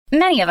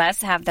Many of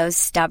us have those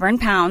stubborn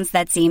pounds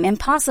that seem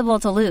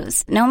impossible to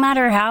lose, no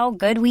matter how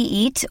good we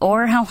eat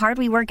or how hard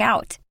we work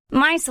out.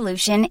 My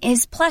solution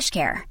is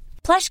PlushCare.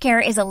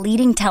 PlushCare is a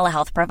leading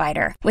telehealth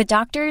provider with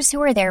doctors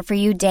who are there for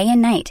you day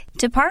and night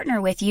to partner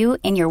with you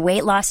in your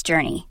weight loss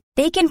journey.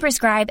 They can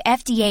prescribe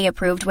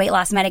FDA-approved weight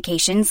loss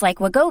medications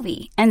like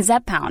Wegovy and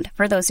Zepbound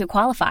for those who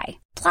qualify.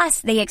 Plus,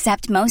 they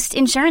accept most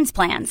insurance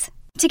plans.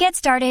 To get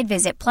started,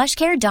 visit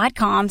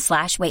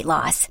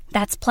plushcare.com/weightloss.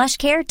 That's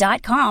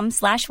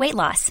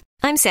plushcare.com/weightloss.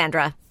 I'm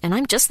Sandra, and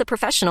I'm just the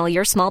professional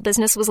your small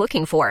business was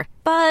looking for.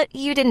 But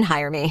you didn't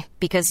hire me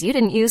because you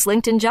didn't use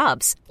LinkedIn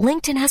Jobs.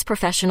 LinkedIn has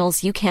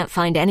professionals you can't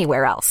find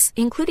anywhere else,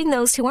 including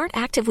those who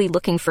aren't actively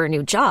looking for a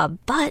new job,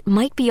 but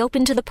might be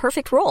open to the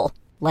perfect role,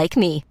 like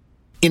me.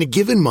 In a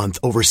given month,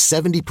 over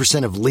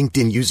 70% of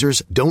LinkedIn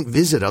users don't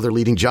visit other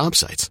leading job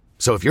sites.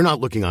 So if you're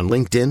not looking on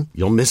LinkedIn,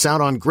 you'll miss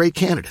out on great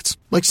candidates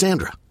like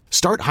Sandra.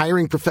 Start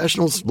hiring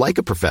professionals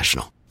like a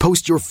professional.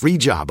 Post your free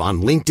job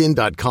on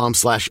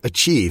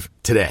linkedin.com/achieve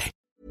today.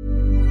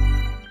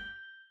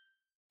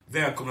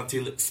 Välkomna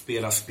till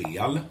Spela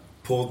Spel,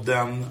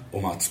 podden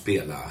om att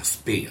spela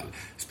spel.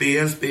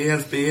 Spel.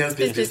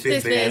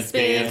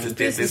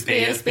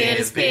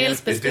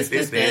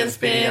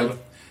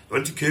 Det var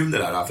lite kul det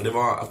där, för det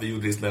var att vi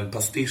gjorde liksom en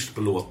pastisch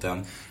på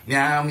låten.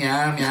 Mjau,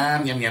 mjau,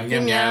 mjau, mjau, mjau, mjau,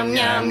 mjau,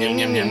 mjau, mjau,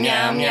 mjau,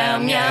 mjau, mjau,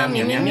 mjau,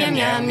 mjau, mjau,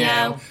 mjau,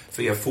 mjau.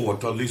 För er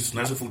fåtal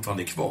lyssnare som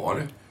fortfarande är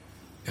kvar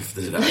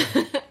efter det där.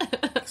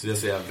 Så jag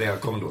säger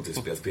välkommen då till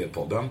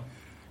Spelpodden.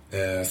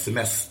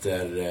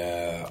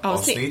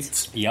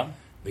 Semesteravsnitt. Ja.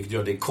 Vilket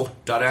gör det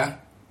kortare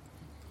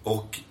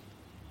och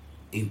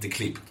inte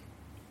klippt.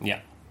 Ja.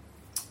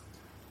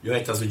 Jag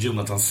heter alltså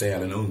Jonathan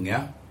Sälen Unge.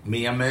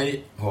 Med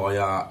mig har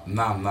jag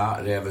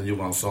Nanna Räven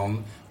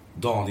Johansson,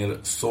 Daniel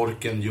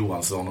Sorken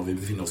Johansson, och vi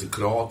befinner oss i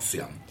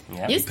Kroatien.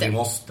 Ja. I Just det.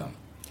 Primosten.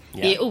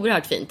 Det är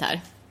oerhört fint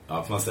här.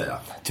 Ja, får man säga.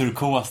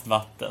 Turkost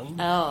vatten.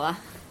 Ja.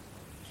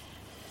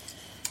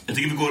 Jag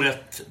tycker vi går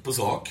rätt på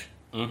sak.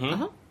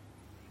 Jaha.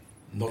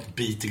 Not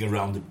beating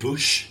around the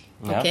bush.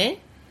 Ja. Okej.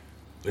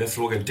 Och jag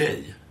frågar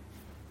dig,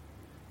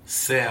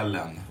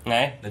 Sälen.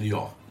 Nej. Det är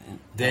jag.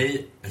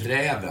 Dig,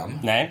 Räven.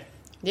 Nej.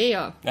 Det är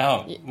jag.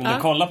 Jaha, men du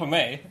kollar på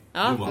mig.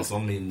 Ja.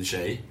 Johansson, min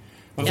tjej.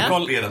 Vad Ja. har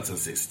du spelat sen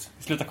sist?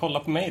 Sluta kolla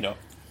på mig då.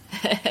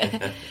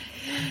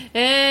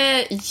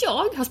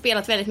 Jag har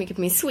spelat väldigt mycket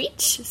på min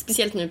Switch,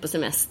 speciellt nu på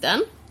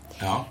semestern.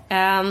 Ja.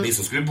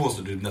 Vissa skulle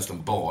påstå att du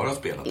nästan bara har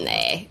spelat.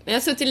 Nej, men jag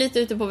har suttit lite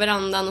ute på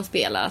verandan och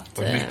spelat.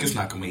 Det var mycket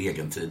snack om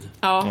egen tid.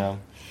 Ja.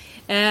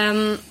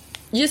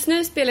 Just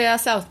nu spelar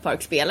jag South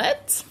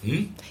Park-spelet.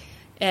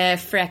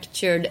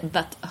 Fractured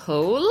But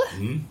Whole.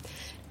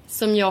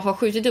 Som jag har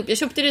skjutit upp. Jag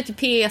köpte det till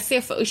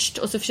PC först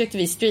och så försökte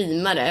vi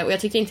streama det. Och jag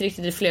tyckte inte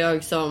riktigt det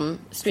flög som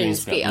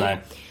streamspel.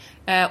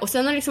 Och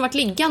sen har det liksom varit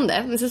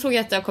liggande. Men så såg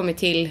jag att det har kommit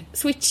till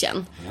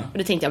Switchen. Och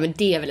då tänkte jag, men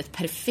det är väl ett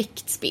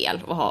perfekt spel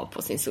att ha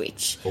på sin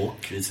Switch.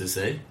 Och visade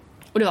sig.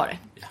 Och det var det.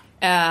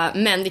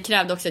 Men det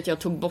krävde också att jag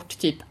tog bort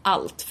typ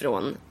allt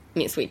från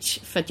min Switch.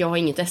 För att jag har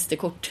inget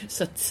SD-kort.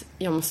 Så att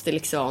jag måste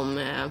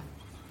liksom...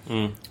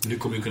 Du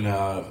kommer ju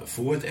kunna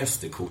få ett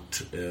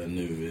SD-kort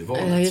nu i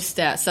valet. Ja, just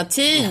det.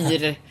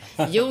 Satir.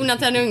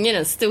 Jonathan Unge,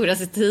 den stora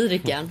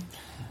satiriken.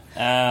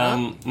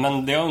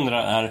 Men det jag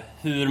undrar är,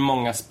 hur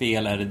många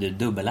spel är det du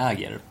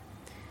dubbeläger?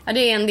 Ja,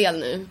 det är en del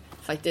nu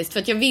faktiskt. För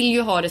att jag vill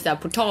ju ha det så här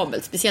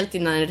portabelt. Speciellt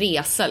innan en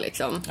resa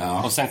liksom.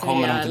 Ja. Och sen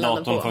kommer de till laddar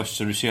datorn på. först,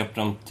 så du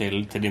köper dem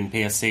till din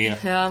PC.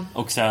 Ja.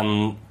 Och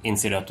sen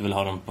inser du att du vill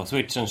ha dem på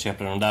Switchen,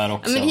 köper dem där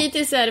också. Ja, men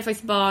hittills är det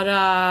faktiskt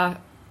bara...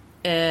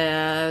 då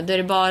är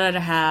det bara det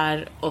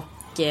här och...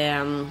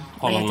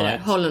 vad heter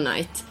det? Hollow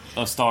Knight.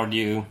 Och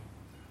Stardew.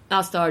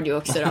 Ja, Stardew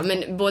också då.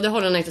 Men både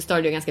Hollow Knight och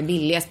Stardew är ganska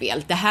billiga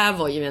spel. Det här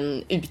var ju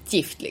en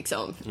utgift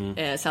liksom.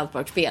 South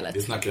Park-spelet.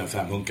 Vi snackar en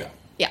 500.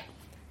 Ja,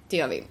 det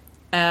gör vi.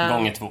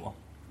 Gånger 2.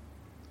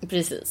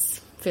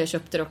 Precis. För jag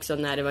köpte det också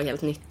när det var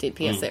helt nytt i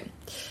PC.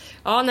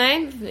 Ja,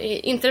 nej.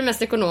 Inte den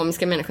mest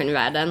ekonomiska människan i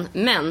världen.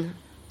 Men,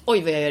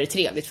 oj vad jag gör det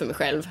trevligt för mig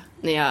själv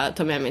när jag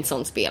tar med mig ett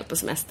sånt spel på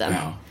semestern.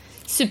 Ja.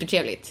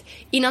 Supertrevligt.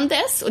 Innan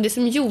dess, och det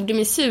som gjorde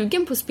mig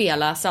sugen på att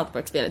spela South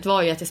Park-spelet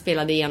var ju att jag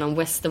spelade igenom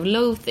West of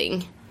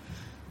Loathing.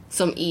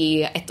 Som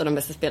är ett av de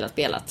bästa spel jag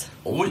spelat.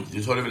 Oj,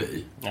 du tar det väl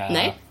i? Ja.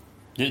 Nej.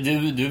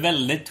 Du är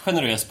väldigt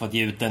generös på att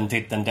ge ut den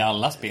titeln till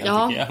alla spel,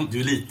 Ja. tycker jag. Du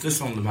är lite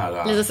som de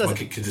här Lite så. man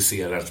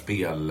kritiserar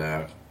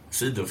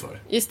spelsidor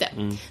för. Just det.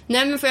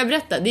 Nej, men får jag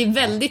berätta? Det är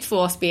väldigt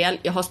få spel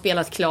jag har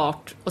spelat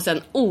klart och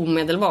sen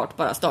omedelbart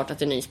bara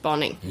startat en ny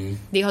spaning.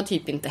 Det har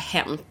typ inte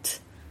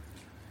hänt.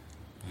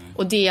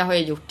 Och det har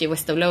jag gjort i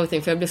West of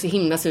Loathing, för jag blev så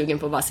himla sugen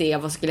på att bara se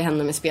vad skulle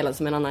hända med spelet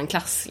som en annan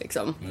klass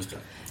liksom. Just det.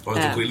 Var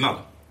det inte skillnad?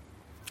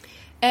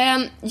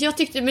 Jag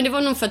tyckte, men det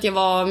var nog för att jag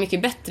var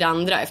mycket bättre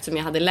andra, eftersom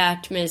jag hade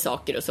lärt mig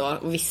saker och så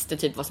och visste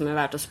typ vad som är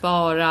värt att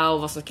spara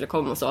och vad som skulle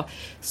komma och så.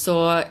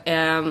 Så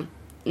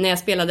när jag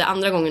spelade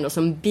andra gången då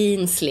som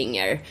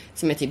Beanslinger,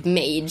 som är typ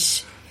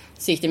mage,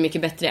 så gick det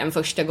mycket bättre än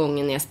första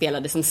gången när jag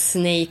spelade som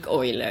Snake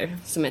Oiler,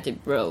 som är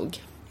typ Rogue.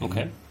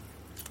 Okej.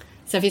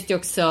 Sen finns det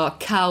också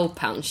Cow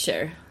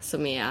Puncher,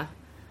 som är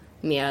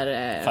mer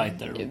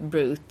fighter.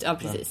 brute. Ja,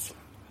 precis.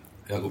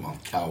 Jag går med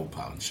cow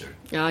puncher.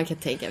 Ja, jag kan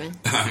tänka mig.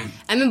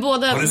 Nej, men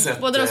båda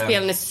de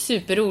spelen är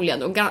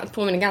superroliga och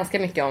påminner ganska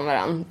mycket om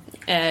varandra.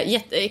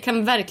 Jag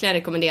kan verkligen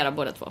rekommendera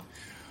båda två.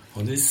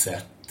 Har ni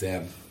sett...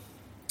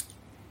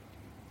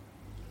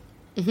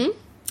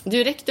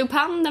 Du räckte upp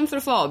handen för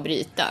att få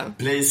avbryta.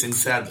 Blazing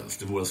Saddles,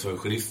 det vore för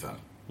sheriffen.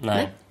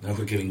 Nej. Den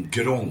skickar in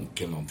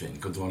Gronk eller någonting.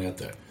 Jag kommer inte ihåg vad han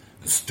heter.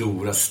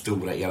 Den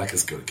stora elaka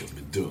skurken som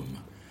är dum.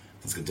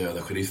 Som ska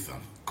döda sheriffen.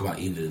 Kommer han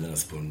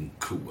inridandes på en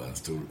ko, en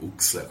stor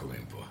oxe kommer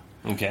in på.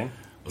 Okej.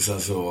 Och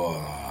sen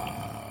så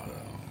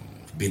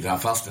binder han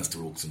fast en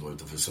stor oxen då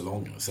utanför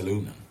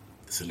salongen.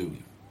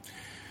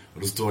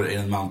 Och då står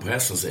en man på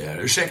hästen och säger: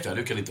 ursäkta,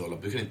 du kan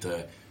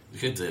inte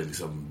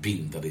liksom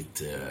binda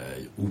ditt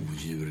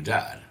odjur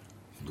där.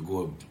 Och då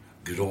går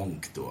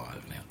Gronk då,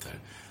 eller heter,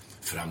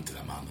 fram till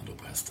den mannen då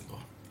på hästen då.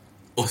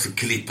 Och så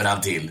klipper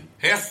han till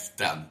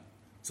hästen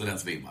så den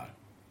svimmar.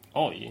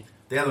 Oj.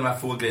 Det är de här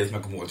få grejer som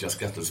jag kommer ihåg att jag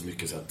skrattade så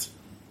mycket så att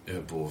jag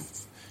höll på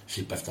att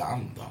kippa efter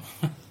andan.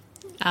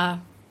 Ja.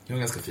 Det var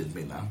ganska fint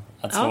minne.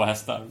 Att slå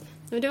hästar.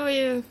 Men det var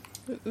ju...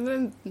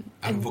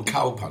 På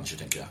cow puncher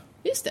tänker jag.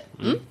 Just det.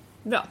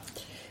 Bra.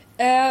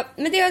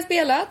 Men det har jag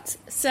spelat.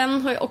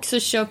 Sen har jag också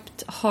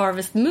köpt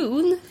Harvest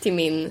Moon till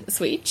min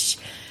Switch.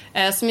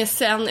 Som jag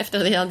sen,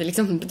 efter att jag hade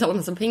liksom betalat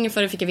massa pengar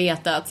för det, fick jag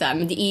veta att så här,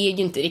 men det är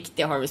ju inte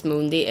riktigt Harvest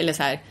Moon. Det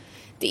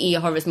är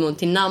Harvest Moon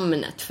till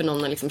namnet, för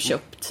någon har liksom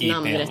köpt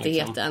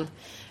namnrättigheten.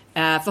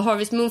 Liksom. För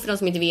Harvest Moon, för de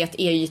som inte vet,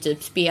 är ju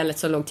typ spelet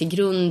som låg till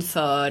grund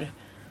för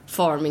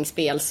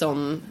farming-spel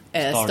som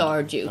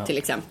Stardew till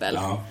exempel.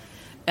 Ja.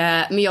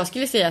 Men jag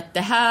skulle säga att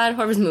det här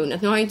Harvest Moon,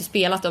 nu har jag inte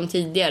spelat dem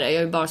tidigare, jag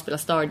har ju bara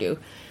spelat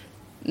Stardew.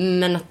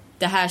 Men att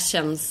det här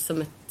känns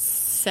som ett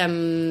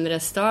sämre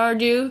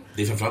Stardew.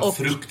 Det är framförallt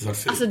fruktansvärt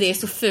fult. Alltså det är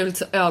så fult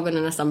så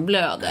ögonen nästan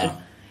blöder.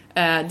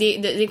 Det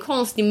är en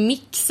konstig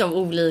mix av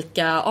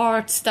olika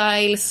art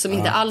styles som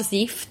inte alls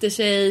gifter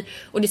sig.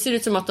 Och det ser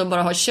ut som att de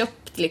bara har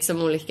köpt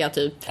liksom olika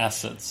typ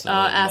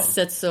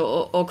assets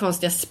och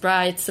konstiga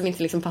sprites som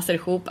inte liksom passar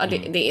ihop.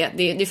 Det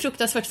är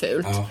fruktansvärt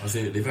fult. Ja, alltså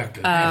det är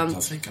verkligen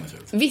häpnadsväckande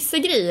fult. Vissa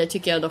grejer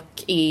tycker jag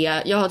dock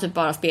är... Jag har typ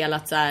bara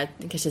spelat så här,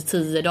 kanske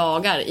 10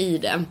 dagar i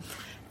det.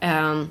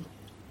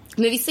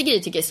 Men vissa grejer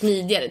tycker jag är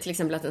smidigare. Till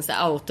exempel att den så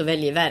här auto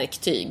väljer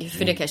verktyg.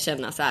 För det kan jag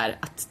känna så här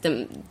att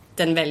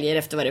den väljer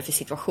efter vad det är för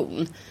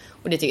situation.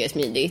 Och det tycker jag är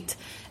smidigt.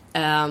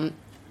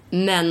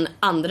 Men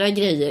andra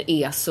grejer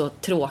är så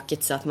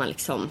tråkigt så att man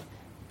liksom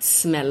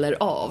smäller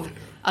av.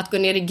 Att gå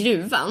ner i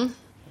gruvan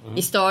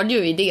i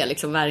Stardew är det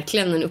liksom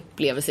verkligen en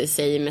upplevelse i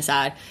sig med så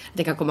här,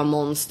 det kan komma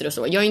monster och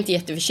så. Jag är inte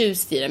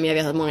jätteförtjust i det, men jag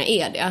vet att många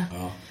är det.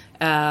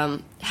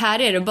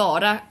 Här är det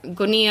bara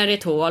gå ner i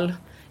ett hål,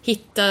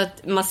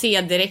 man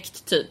ser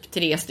direkt typ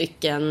 3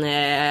 stycken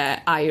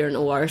iron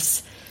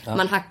ores.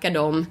 Man hackar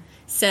dem.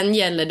 Sen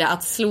gäller det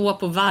att slå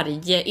på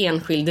varje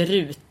enskild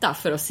ruta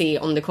för att se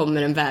om det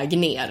kommer en väg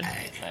ner.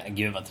 Nej,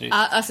 gud vad trist.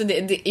 Alltså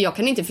jag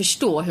kan inte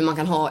förstå hur man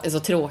kan ha en så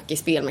tråkig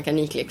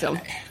spelmekanik liksom.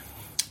 Nej.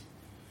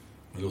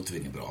 Det låter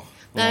inget bra.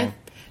 Nej.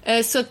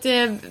 Så att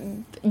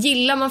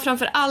gillar man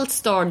framför allt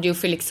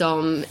Stardew för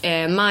liksom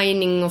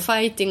mining och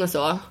fighting och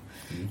så,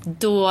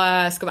 då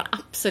ska man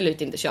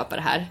absolut inte köpa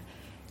det här.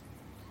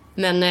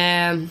 Men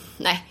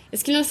nej, jag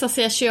skulle nästan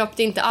säga köp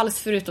det inte alls,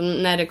 förutom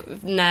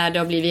när det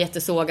har blivit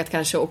jättesågat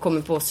kanske och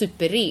kommer på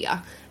superrea.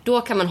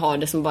 Då kan man ha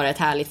det som bara ett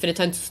härligt, för det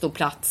tar inte så stor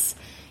plats.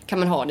 Kan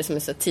man ha det som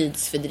ett så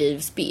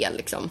tidsfördrivspel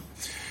liksom.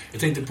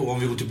 Jag tänkte på, om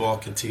vi går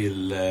tillbaka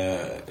till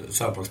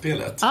South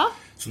Park-spelet. Ja.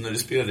 Så när du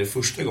spelade det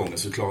första gången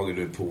så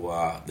klagade du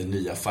på den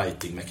nya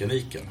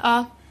fighting-mekaniken.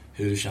 Ja.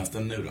 Hur känns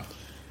den nu då?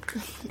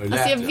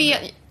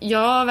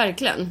 Ja,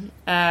 verkligen.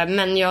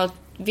 Men jag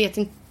vet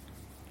inte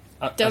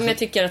om jag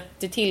tycker att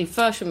det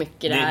tillför så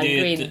mycket det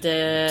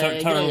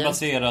här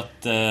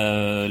turnbaserat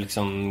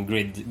liksom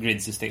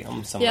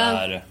grid-system som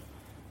är...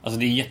 Alltså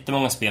det är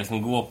jättemånga spel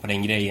som går på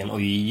den grejen,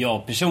 och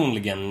jag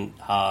personligen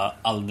har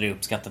aldrig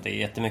uppskattat det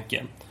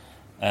jättemycket.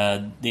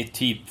 Det är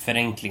typ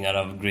förenklingar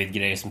av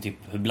grid-grejer som typ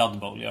hur Blood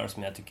Bowl gör,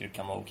 som jag tycker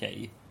kan vara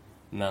okej.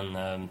 Men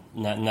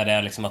när det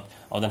är liksom att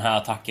den här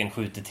attacken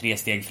skjuter 3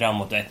 steg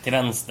framåt och 1 till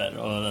vänster,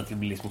 och att det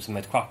blir liksom som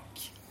ett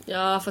schack.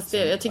 Ja, fast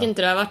jag tycker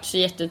inte det har varit så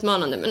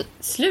jätteutmanande. Men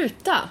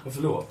sluta!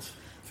 Förlåt.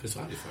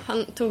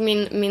 Han tog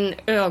min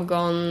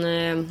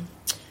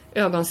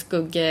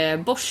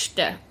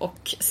ögonskuggeborste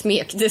och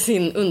smekte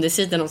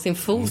undersidan av sin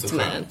fot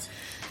med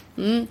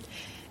den.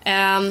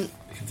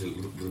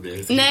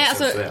 Nej,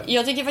 alltså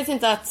jag tycker faktiskt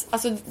inte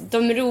att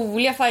de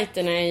roliga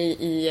fighterna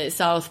i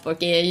South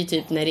Park är ju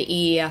typ när det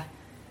är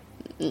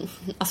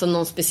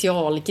någon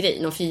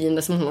specialgrej, någon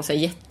fiende som har någon så här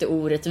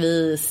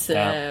jätteorättvis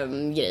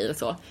grej och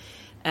så.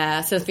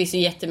 Sen finns det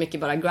ju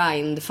jättemycket bara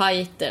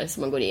grindfighter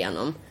som man går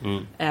igenom.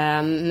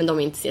 Men de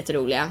är inte så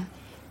jätteroliga.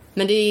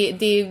 Men det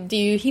är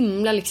ju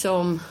himla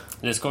liksom...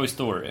 Det är skoj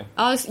story.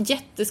 Ja,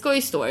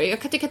 jätteskoj story.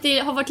 Jag kan tycka att det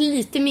har varit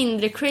lite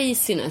mindre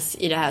craziness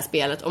i det här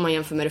spelet om man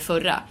jämför med det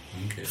förra.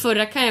 Okay.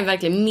 Förra kan jag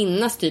verkligen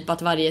minnas typ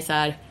att varje så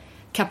här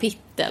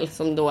kapitel,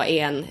 som då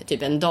är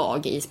typ en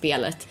dag i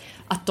spelet,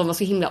 att de var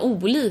så himla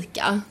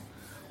olika.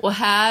 Och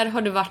här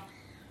har det varit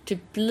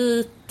typ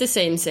lite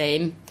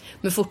same,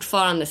 men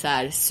fortfarande så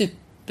här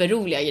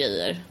superroliga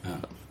grejer.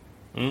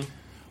 Ja.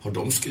 Har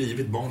de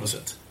skrivit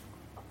manuset?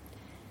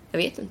 Jag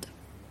vet inte.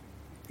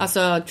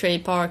 Alltså Trey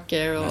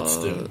Parker och...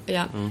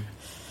 Ja.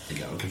 Det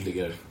kanske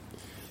ligger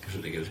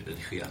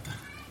redigerat.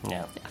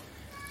 Ja.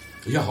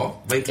 Jaha,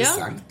 vad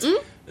intressant.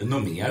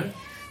 Något mer?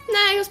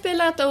 Nej, jag har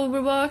spelat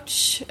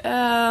Overwatch.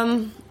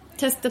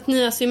 Testat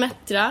nya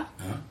Symmetra.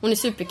 Hon är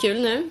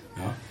superkul nu.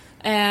 Ja.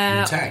 Hon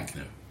är tank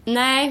nu?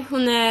 Nej,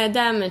 hon är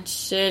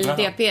damage eller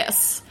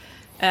DPS.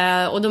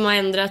 Och de har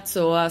ändrat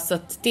så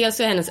att dels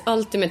är hennes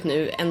ultimate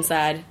nu en så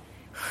här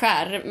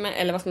skärm,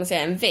 eller vad ska man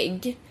säga, en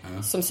vägg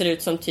som ser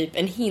ut som typ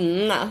en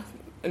hinna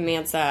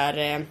med så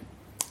här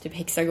typ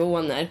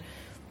hexagoner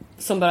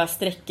som bara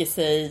sträcker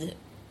sig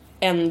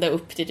ända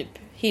upp till typ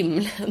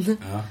himlen.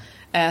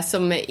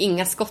 Som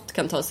inga skott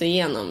kan ta sig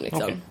igenom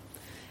liksom. Okay.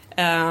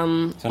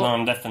 Så hon har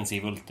en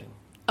defensiv ulti.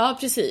 Ja,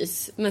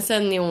 precis. Men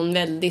sen är hon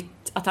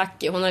väldigt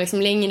attackig. Hon har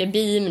liksom längre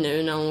beam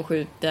nu när hon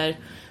skjuter.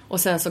 Och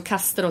sen så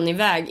kastar hon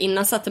iväg.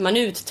 Innan satte man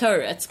ut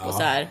turrets på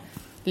så här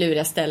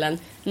luriga ställen.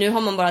 Nu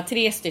har man bara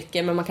 3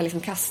 stycken, men man kan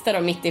liksom kasta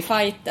dem mitt i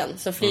fighten.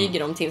 Så flyger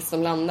de tills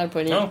de landar på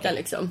en yta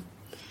liksom.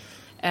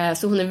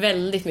 Så hon är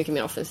väldigt mycket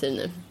mer offensiv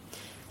nu.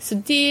 Så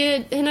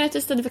henne har jag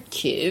testat, det var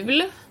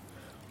kul.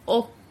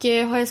 Och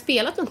har jag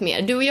spelat något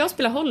mer? Du och jag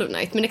spelar Hollow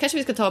Knight, men det kanske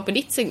vi ska ta på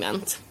ditt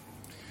segment.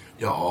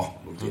 Ja,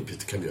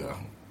 det kan vi göra.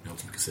 Jag har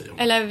inte mycket att säga om.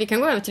 Eller vi kan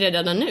gå över till det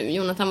redan nu.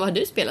 Jonathan, vad har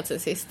du spelat sen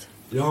sist?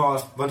 Jag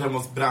har varit hemma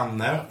hos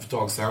Branne för ett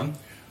tag sedan.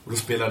 Och då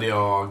spelade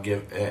jag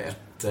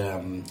ett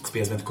spel som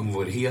jag inte kommer ihåg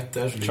vad det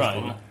heter.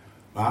 Trine.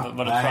 Va?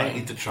 Nej, Trine?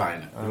 Inte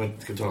Trine.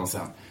 Det ska vi tala om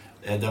sen.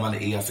 Där man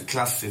är alltså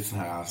klassiskt sån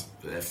här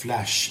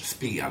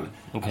Flash-spel.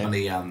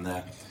 Okay.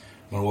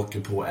 Man åker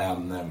på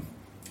en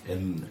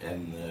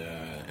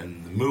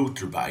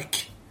motorbike.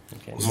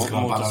 Okay. Och så ska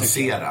man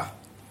balansera.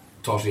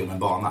 Tar sig igenom en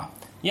bana.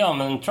 Ja,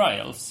 men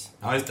Trials.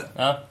 Ja, just det.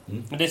 Ja.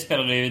 Men det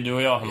spelade ju du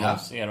och jag hemma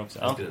hos er också.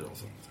 Jag spelade det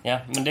också. Ja,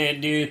 men det är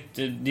ju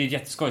ett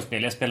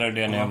jätteskojspel. Jag spelade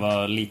det när jag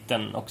var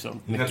liten också.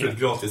 Jag tror det är ett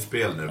gratis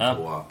spel nu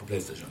på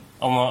PlayStation.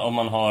 Om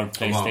man har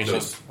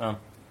PlayStation.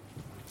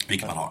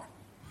 Vilket man har.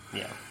 Ja.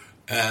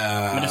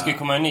 Men det ska ju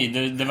komma en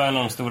ny. Det var en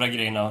av de stora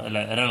grejerna,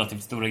 eller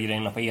relativt stora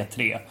grejerna på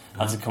E3.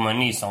 Alltså det kommer en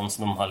ny sån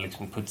som de har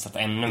liksom putsat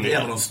ännu mer. Det är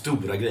en av de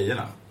stora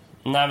grejerna.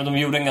 Nej, men de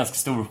gjorde en ganska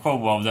stor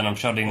show av den. De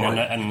körde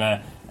in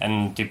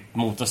en typ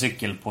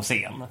motorcykel på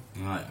scen.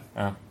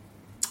 Ja.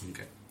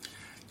 Okay.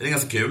 Det är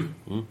ganska kul.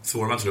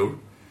 Svårare man tror.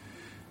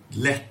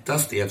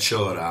 Lättast är att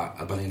köra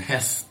att man är en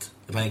häst.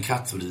 Att man är en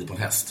katt som rider på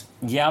en häst.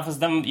 Ja,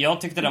 fast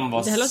jag tyckte den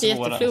var svårare. Det här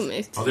låter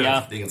jätteflummigt.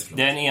 Ja,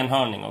 det är en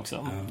enhörning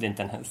också. Det är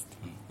inte en häst.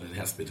 Det är en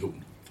häst med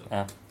tron.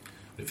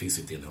 Det finns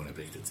inte enhörning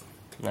på riktigt så.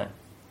 Nej.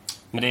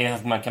 Men det är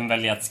att man kan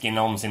välja att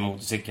skinna om sin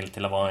motorcykel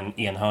till att vara en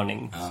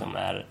enhörning som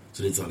är...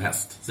 Så lite som en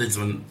häst. Så lite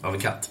som av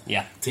en katt.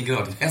 Ja. Tänker du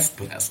ha en häst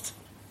på en häst?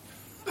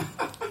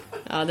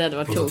 Ja, det hade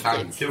varit tokigt.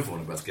 Tanken får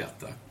hon att börja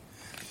skratta.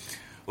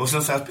 Och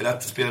sen så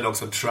spelade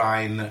också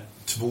Trine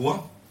 2.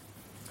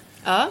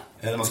 Ja.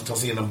 Man ska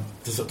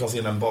ta sig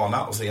in en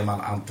bana och så är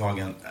man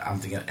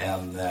antingen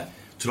en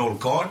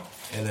trollkarl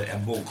eller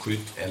en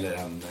bågskytt eller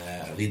en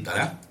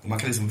riddare. Och man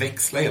kan liksom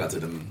växla hela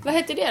tiden. Vad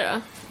heter det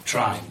då?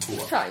 Trine 2.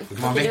 Då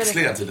kan man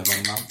växla hela tiden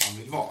vad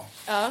man vill vara.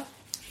 Ja.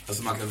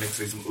 Alltså man kan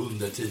växla liksom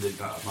under tiden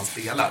att man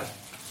spelar.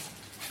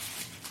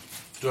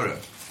 Förstår du?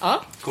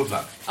 Ja. Coolt va?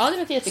 Ja, det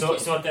låter jättekul.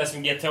 Så att det är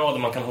som GTA där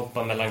man kan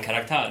hoppa mellan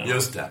karaktärerna.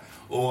 Just det.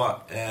 Och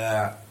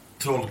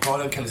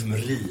trollkarlen kan liksom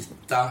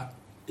rita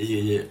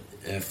i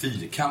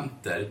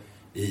fyrkanter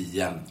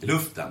i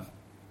luften.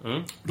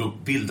 Då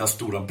bildas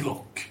stora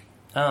block.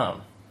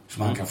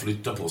 Som man kan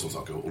flytta på sådana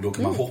saker. Och då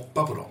kan man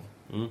hoppa på dem.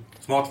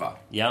 Smart va?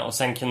 Ja, och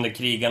sen kunde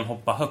krigan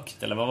hoppa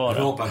högt, eller vad var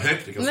det? Hoppa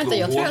högt. Men vänta,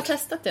 jag tror jag har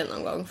testat det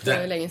någon gång.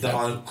 Det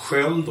har en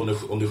sköld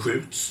om det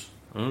skjuts.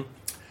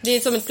 Det är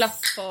som ett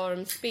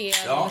plattformsspel.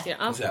 Ja,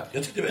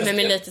 jag tyckte det var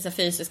med lite så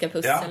fysiska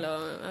pussel. Ja.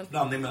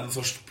 Blandning med en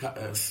sorts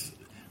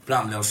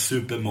blandning av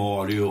Super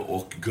Mario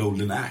och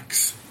Golden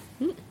Axe.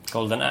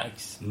 Golden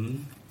Axe?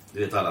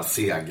 Du vet alla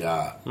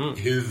sega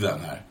huvuden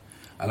här.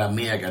 Alla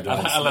mega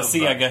alla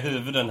sega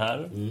huvuden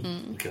här.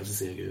 Kanske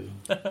sega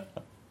huvuden.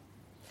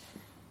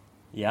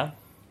 Ja.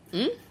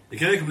 Det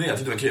kan jag rekommendera, jag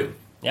tyckte det var kul.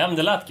 Ja, men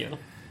det lät kul.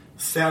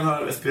 Sen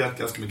har vi spelat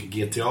ganska mycket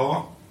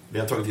GTA. Vi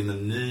har tagit in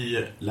en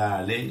ny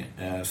lärling,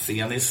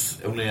 Senis.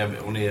 Hon är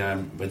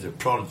vad heter det,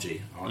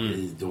 Prodigy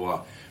i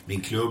då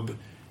min klubb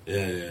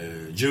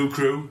Jew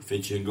Crew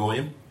featuring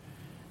Goyim.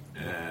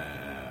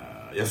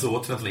 Jag sa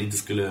åt henne att hon inte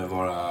skulle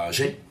vara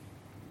tjej.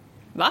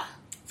 Va?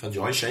 För att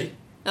jag är tjej.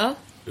 Ja.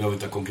 Jag vill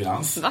inte ha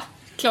konkurrens. Va?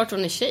 Klart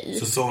hon är tjej.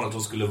 Så sa hon att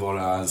hon skulle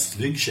vara en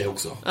snygg tjej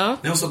också. Ja. Nej,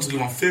 hon sa att hon skulle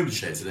vara en ful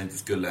tjej så att inte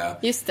skulle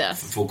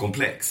få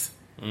komplex.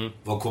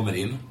 Vad kommer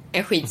in?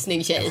 En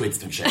skitsnygg tjej. En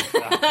skitsnygg tjej.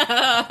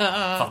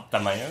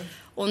 Fattar man ju.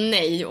 Och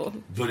nej då.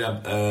 Börja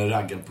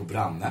ragga på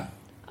Branne.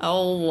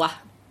 Ja,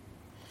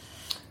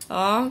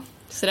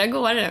 så där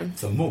går det.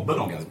 Så mobbar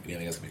de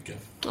ganska mycket.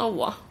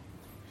 Ja,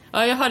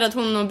 jag hörde att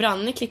hon och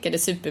Branne klickade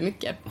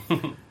supermycket.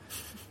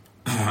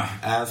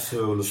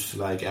 Assholes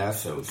like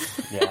assholes.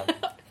 Yeah.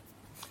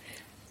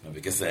 Jag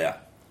brukar säga.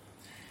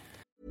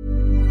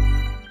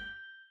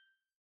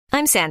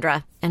 I'm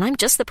Sandra, and I'm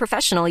just the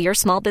professional your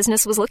small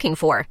business was looking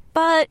for.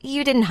 But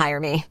you didn't hire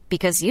me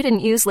because you didn't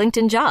use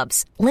LinkedIn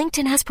Jobs.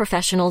 LinkedIn has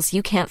professionals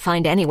you can't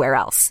find anywhere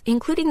else,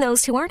 including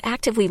those who aren't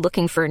actively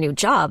looking for a new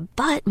job,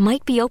 but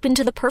might be open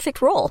to the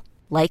perfect role,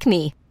 like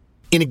me.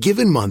 In a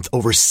given month,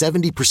 over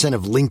 70%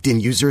 of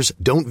LinkedIn users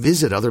don't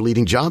visit other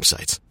leading job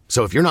sites.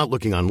 So if you're not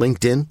looking on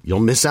LinkedIn, you'll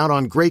miss out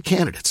on great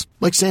candidates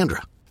like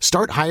Sandra.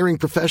 Start hiring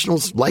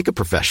professionals like a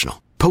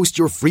professional. Post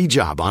your free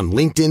job on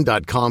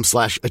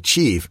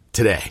linkedin.com/achieve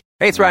today.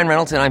 Hey, it's Ryan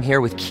Reynolds, and I'm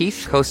here with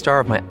Keith, co-star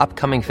of my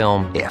upcoming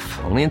film, If,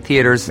 only in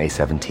theaters May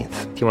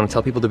 17th. Do you want to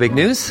tell people the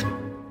big news?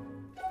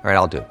 All right,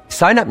 I'll do it.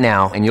 Sign up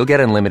now and you'll get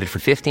unlimited for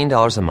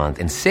 $15 a month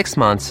and 6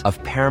 months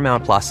of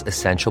Paramount Plus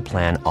Essential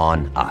Plan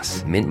on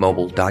us.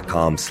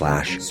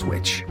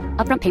 MintMobile.com/switch.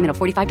 Upfront payment of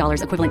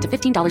 $45 equivalent to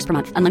 $15 per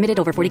month. Unlimited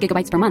over 40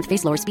 gigabytes per month.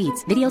 Face lower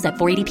speeds. Videos at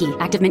 480p.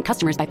 Active Mint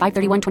customers by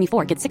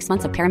 531.24 get 6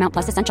 months of Paramount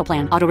Plus Essential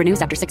Plan. Auto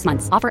renews after 6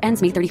 months. Offer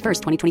ends May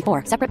 31st,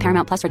 2024. Separate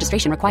Paramount Plus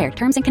registration required.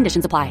 Terms and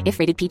conditions apply if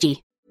rated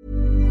PG.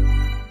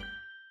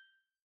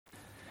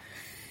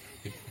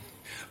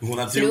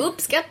 Så du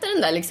uppskattar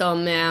den där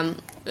liksom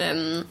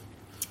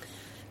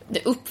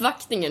det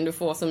uppvaktningen du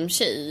får som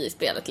tjej i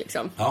spelet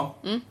liksom. Ja.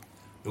 Det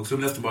är också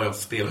nästan bara jag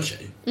spelar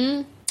tjej. Så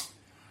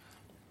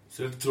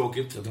det är lite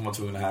tråkigt att hon var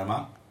tvungen att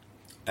härma.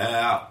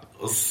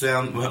 Och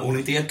sen, hon är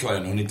inte helt klar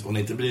än. Hon är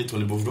inte blivit,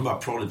 hon är bara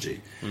prodigy.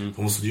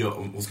 Hon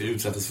ska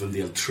utsättas för en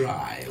del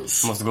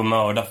trials. Hon måste gå och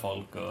mörda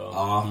folk och...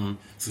 Ja,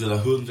 så det är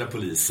 100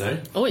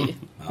 poliser. Oj.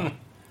 Ja.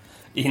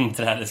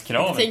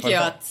 Inträdeskravet. Det tänker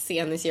jag att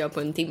Senis gör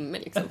på en timme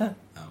liksom.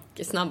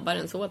 Snabbare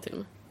än så till och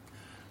med.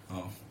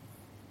 Ja.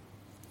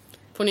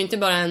 För hon är inte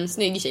bara en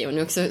snygg tjej, hon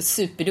är också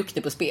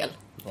superduktig på spel.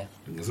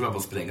 Hon är så bra på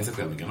att spränga sig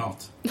själv med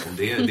granat. Om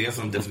det är det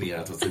som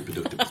definierar att vara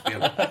superduktig på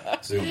spel,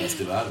 så är hon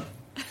bäst i världen.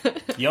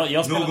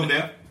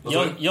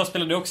 Jag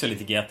spelade också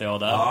lite GTA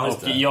där. Ja,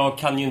 och jag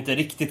kan ju inte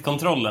riktigt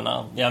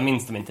kontrollerna. Jag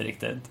minns dem inte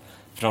riktigt.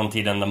 Från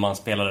tiden när man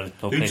spelade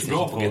på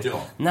PlayStation 2. Du är inte bra på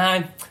GTA.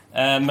 Nej,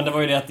 men det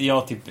var ju det att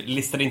jag typ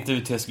listade inte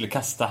ut hur jag skulle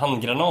kasta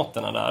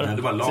handgranaterna där. Nej,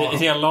 det var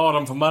så jag la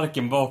dem på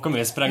marken bakom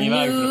mig och sprang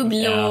iväg.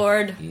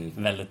 Nooblord.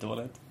 Väldigt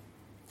dåligt.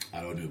 Ja,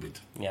 det var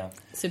noobigt. Ja.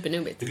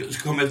 Supernoobigt.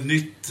 Det kommer ett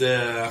nytt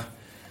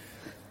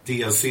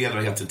DLC eller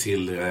vad heter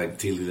till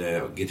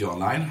GTA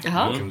Online.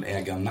 Man kan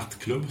äga en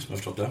nattklubb, som jag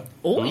förstått det.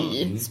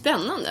 Oj,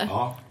 spännande.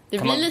 Ja. Det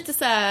blir lite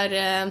så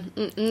här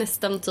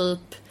nästan typ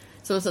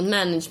som ett sånt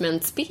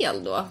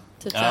managementspel då.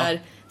 Typ så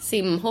här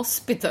Sim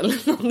Hospital eller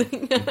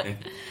någonting.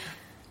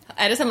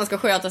 Är det så att man ska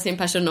sköta sin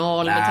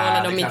personal,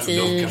 betala dem i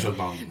tid,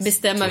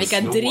 bestämma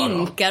vilka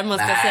drinkar man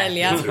ska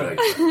sälja?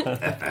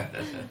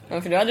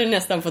 Ja, för då hade du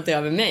nästan fått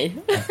över mig.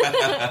 Nej,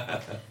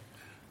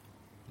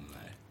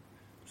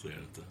 så är det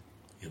inte.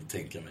 Jag kan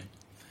tänka mig.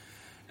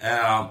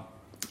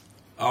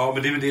 Ja,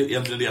 men det är väl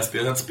egentligen det jag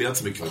spelar. Jag har inte spelat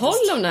så mycket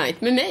faktiskt. Hollow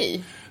Knight med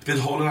mig.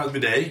 Spelat Hollow Knight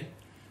med dig.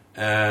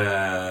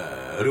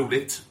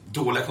 Roligt.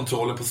 Dåliga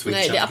kontroller på Switchen.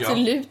 Nej, det är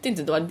absolut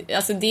inte då.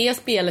 Alltså det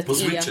spelet på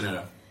Switchen är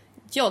det.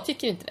 Jag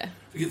tycker inte det.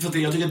 Jag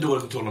tycker det är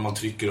dålig kontroll när man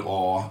trycker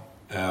A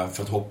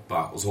för att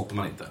hoppa och så hoppar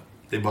man inte.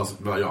 Det är bara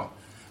jag.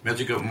 Men jag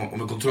tycker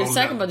om kontrollen... Jag är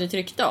säker på att du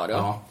tryckte A då?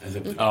 Ja,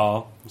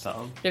 ja, så.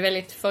 Det är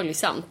väldigt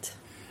följsamt.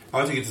 Ja,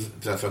 jag tycker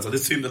det är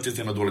synd att det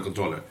är dåliga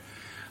kontroller.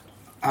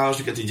 Annars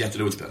tycker jag att det är ett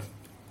jätteroligt spel.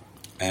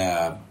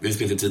 Vi har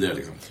spelat det tidigare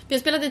liksom. Vi har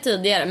spelat det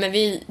tidigare,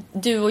 men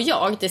du och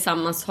jag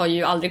tillsammans har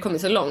ju aldrig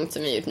kommit så långt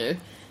som vi gjort nu.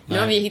 Nu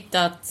har vi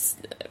hittat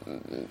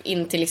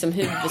in till liksom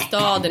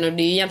huvudstaden och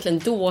det är ju egentligen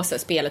då så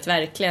spelet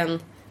verkligen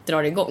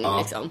drar igång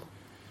liksom.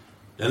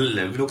 Jag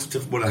vill också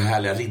träffa på den här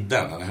härliga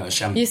riddaren, den här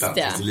kämpen. Just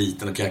det. Så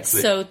liten och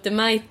kaxig. So the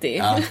mighty.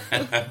 Ja,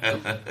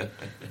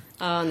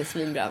 han är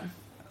svinbra.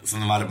 Så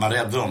när man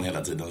räddar honom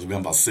hela tiden så blir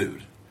han bara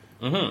sur.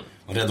 Man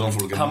räddar honom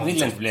för olika han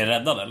vill inte bli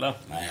räddad, eller?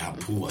 Nej,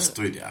 han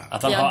påstår ju det.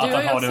 Att han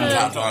har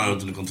det att han har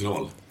under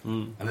kontroll.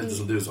 Han är inte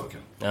som du sa,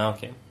 Ken. Ja,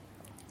 okej.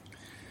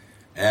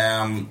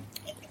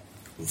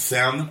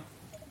 Sen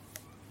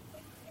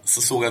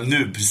så såg jag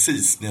nu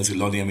precis när jag skulle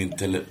la ner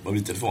min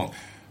mobiltelefon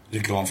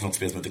reklam för något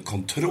spel som heter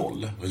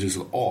Kontroll. Och det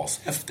såg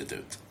ashäftigt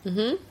ut.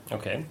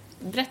 Okej.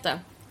 Berätta.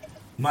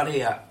 Man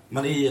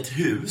är i ett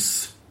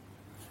hus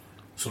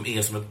som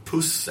är som ett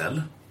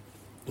pussel.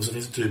 Och så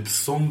finns det typ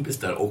zombies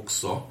där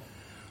också.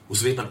 Och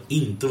så vet man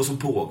inte vad som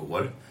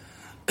pågår.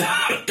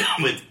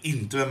 Man vet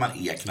inte vem man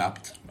är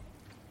knappt.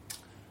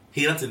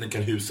 Hela tiden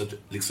kan huset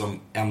liksom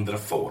ändra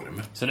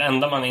form. Så det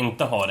enda man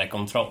inte har är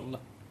kontroll.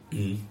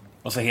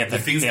 Och så heter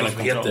det spelet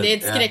Kontroll. Det är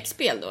ett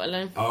skräckspel då,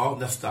 eller? Ja,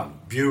 nästan.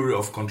 Bureau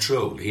of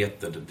Control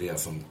heter det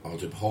som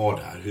typ har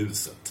det här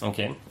huset.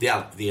 Okej. Det är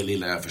allt det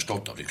lilla jag har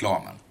förstått av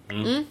reklamen.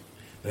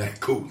 Det är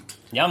coolt.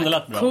 Ja, det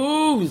lät bra.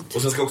 Coolt!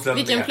 Och sen ska också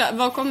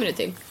vad kommer det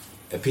till?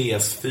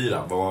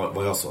 PS4,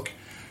 vad jag såg.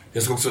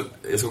 Jag ska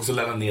också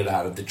ladda ner det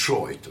här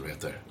Detroit, eller vad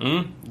heter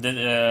det?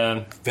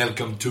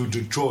 Welcome to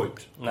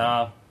Detroit.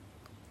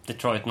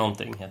 Detroit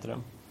någonting heter det.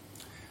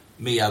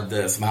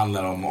 Med, som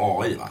handlar om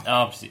AI, va?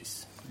 Ja,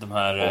 precis. De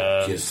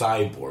här... Och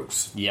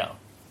cyborgs. Ja,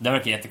 det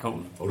verkar jättecool.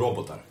 Och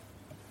robotar.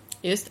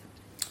 Just det.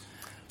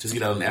 Så jag ska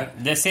ladda ner.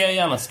 Det ser jag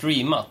gärna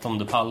streamat om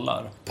du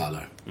pallar.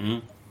 Pallar.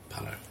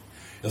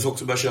 Jag ska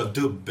också börja köra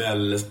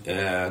dubbel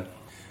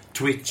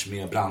Twitch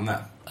med Branne.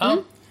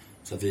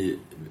 Så att vi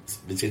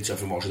twitchar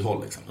från varsitt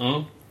håll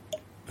liksom.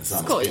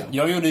 Skoj.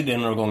 Jag gjorde det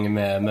några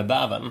gånger med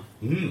Bäven.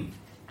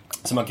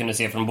 Så man kunde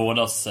se från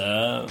bådas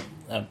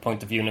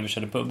point of view när vi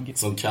körde PUBG.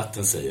 Som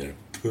katten säger,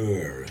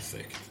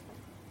 perfect.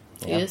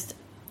 Just det.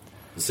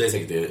 Du säger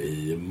säkert det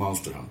i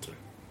Monster Hunter.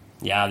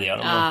 Ja, det gör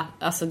de. Ja,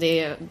 alltså det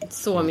är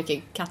så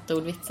mycket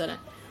kattordvitsar där.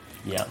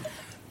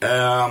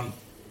 Ja.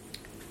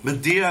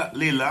 Men det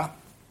lilla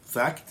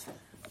sagt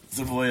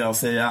så får jag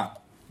säga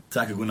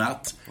tack och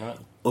godnatt.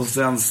 Och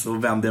sen så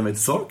vänder jag mig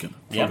till Sorken.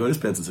 Vad har du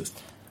spelat sen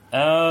sist?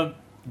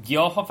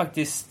 Jag har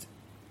faktiskt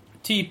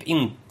typ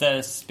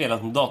inte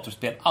spelat något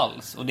datorspel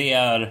alls. Och det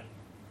är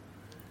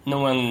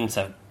nog en så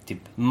här, typ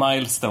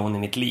milestone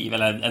i mitt liv.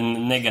 Eller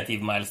en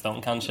negativ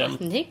milestone kanske.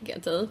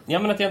 Negativ? Ja,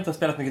 men att jag inte har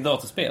spelat mycket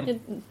datorspel.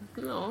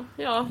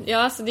 Ja,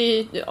 alltså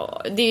det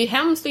är ju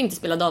hemskt att inte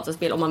spela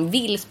datorspel om man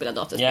vill spela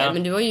datorspel. Ja.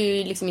 Men du har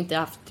ju liksom inte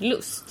haft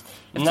lust.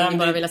 Eftersom du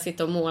bara vill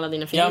sitta och måla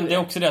dina figurer. Ja, det är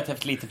också det att jag har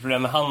haft lite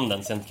problem med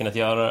handen så jag inte kunnat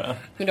göra det.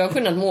 Men du har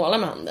kunnat måla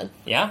med handen.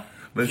 Ja,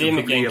 Vad det är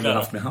mycket problem du enklare. har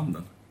haft med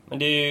handen? Men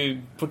det är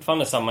ju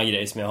fortfarande samma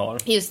grej som jag har.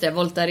 Just det,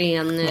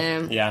 Voltaren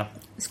Ja,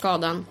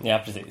 skadan.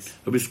 ja precis.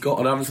 Du blir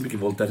skadad så mycket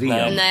Voltaren.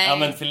 Nej. Ja,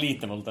 men för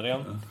lite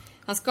Voltaren.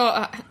 Han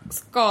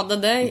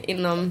skadade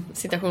inom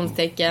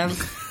citationstecken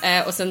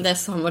och sen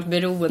dess har han varit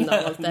beroende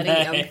av Voltaren.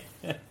 Nej.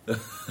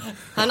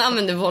 Han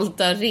använder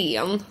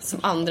Voltaren som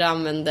andra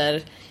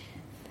använder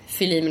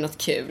fyll i med något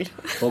kul.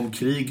 Om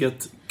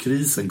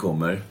krisen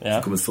kommer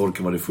så kommer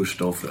Sorken vara det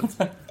första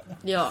offret.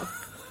 Ja.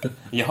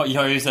 Jag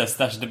har ju såhär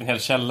stashat upp en hel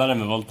källare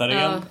med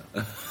Voltaren.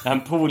 Jag har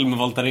en pool med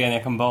Voltaren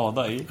jag kan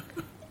bada i.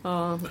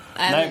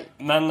 Nej,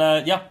 men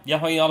jag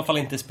har i alla fall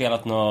inte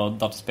spelat något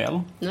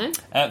datorspel. Nej.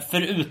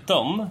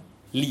 Förutom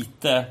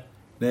lite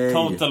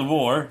Total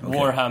War,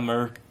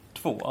 Warhammer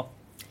 2.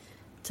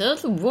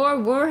 Total War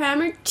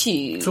Warhammer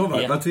 2. Så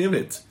vad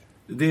trevligt.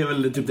 Det är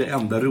väl typ det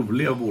enda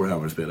roliga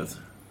Warhammer-spelet.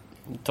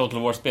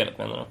 Total War-spelet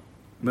menar du?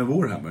 Men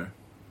Warhammer?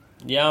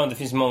 Ja, det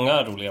finns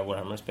många roliga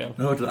Warhammer-spel.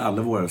 Jag har hört att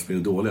alla Warhammer-spel är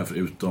dåliga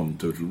förutom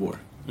Total War.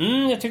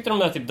 Jag tyckte de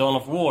där typ Dawn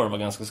of War var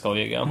ganska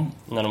skojiga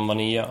när de var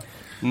nya.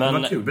 Men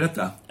vad kul,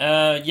 berätta.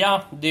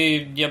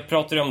 Jag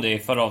pratade om det i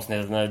förra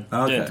avsnittet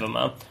när du inte var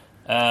med.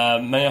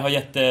 Men jag har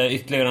gett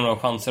ytterligare några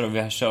chanser och vi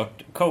har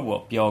kört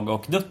co-op, jag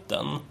och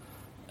Dutten.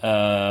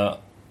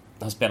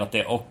 Har spelat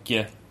det och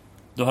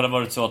då har det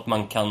varit så att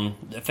man kan...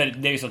 För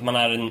det är ju så att man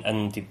är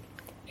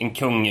en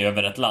kung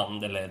över ett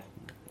land eller...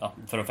 Ja,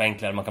 för att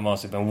förenkla det, man kan vara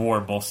typ en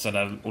warboss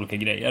eller olika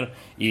grejer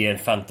i en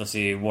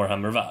fantasy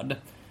Warhammer-värld.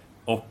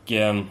 Och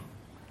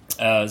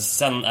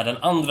sen är den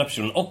andra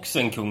personen också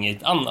en kung i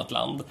ett annat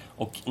land.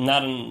 Och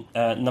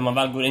när man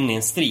väl går in i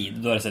en strid,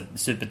 då är det så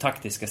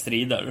supertaktiska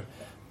strider.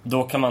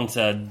 Då kan man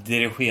så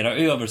dirigera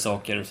över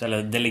saker,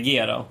 eller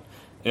delegera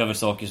över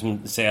saker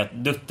som säger att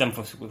Dutten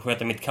får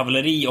sköta mitt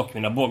kavalleri och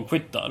mina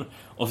bågskyttar.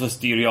 Och så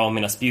styr jag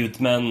mina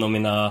spjutmän och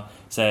mina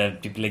så här,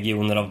 typ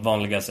legioner av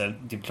vanliga så här,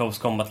 typ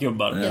close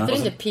combat-gubbar. Jag tror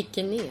inte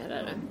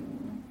pikenerare.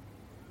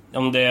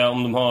 Om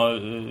de har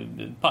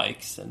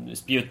pikes.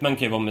 Spjutmän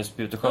kan ju vara med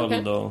spjut och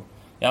sköld. Och,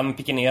 ja, men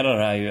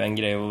pikenerare är ju en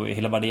grej och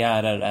hela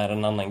barriärer är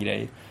en annan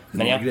grej.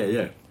 Men många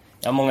grejer.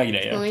 Ja, många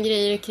grejer. Många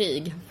grejer i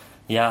krig.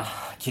 Ja,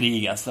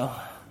 krig alltså.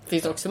 Det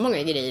finns också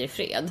många grejer i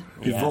fred.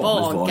 Hur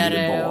vanligt var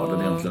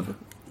hillebarden egentligen?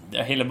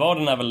 Ja,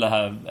 hillebarden är väl det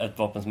här ett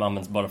vapen som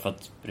används bara för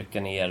att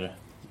rycka ner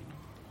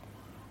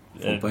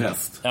folk på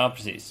häst. Ja,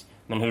 precis.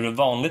 Men hur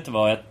vanligt det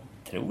var, jag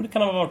tror det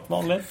kan ha varit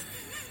vanligt.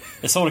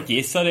 Jag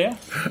sorkgissar det.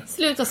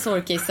 Sluta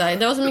sorkgissa.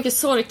 Det var så mycket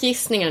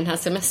sorkgissningar den här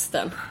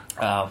semestern.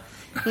 Ja.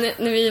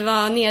 När vi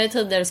var nere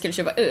tidigare och skulle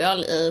köpa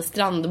öl i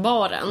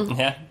strandbaren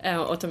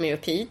och ta med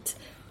upp hit,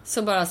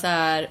 så bara så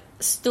här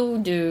stod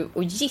du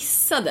och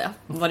gissade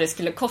vad det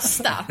skulle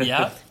kosta.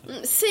 Ja.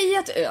 Säg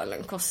att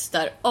ölen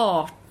kostar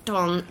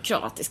 18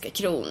 kroatiska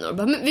kronor.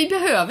 Men vi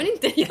behöver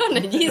inte göra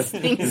en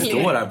gissning. Det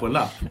står här på en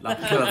lapp.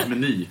 Lappen kallas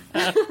meny.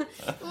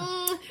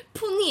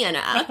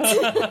 Ponerat.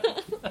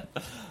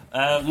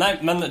 Nej,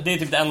 men det är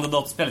typ det enda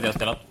datorspelet jag har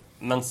spelat.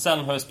 Men sen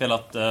har jag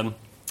spelat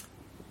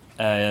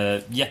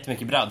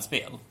jättemycket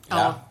brädspel.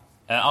 Ja.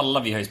 Alla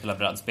vi har ju spelat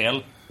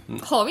brädspel.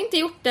 Har vi inte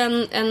gjort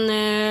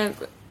en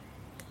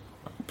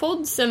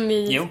podd sen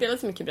vi spelat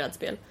så mycket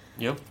brädspel?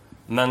 Jo,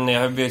 men vi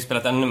har ju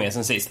spelat ännu mer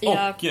sen sist.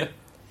 Ja. Och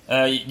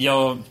jag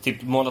har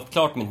typ målat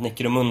klart mitt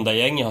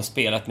Necromunda-gäng. Jag har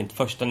spelat mitt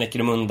första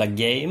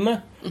Necromunda-game.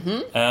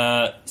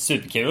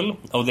 Superkul.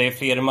 Och det är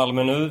fler i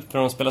Malmö nu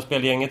från att spela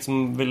spelgänget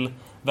som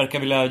verkar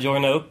vilja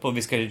joina upp. Och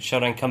vi ska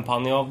köra en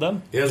kampanj av det.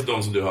 Det är alltså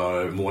de som du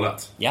har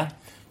målat? Ja.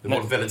 Det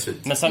var väldigt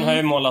fint. Men sen har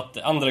jag målat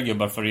andra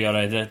gubbar för att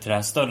göra det till det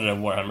här större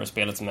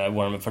Warhammer-spelet som är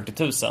Warhammer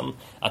 40 000.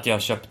 Att jag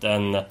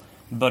har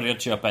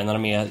börjat köpa en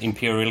armé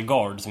Imperial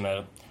Guard som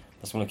är,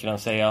 vad ska man kunna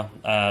säga,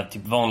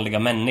 typ vanliga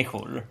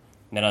människor.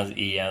 Medan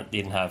i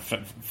den här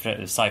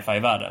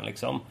sci-fi-världen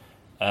liksom.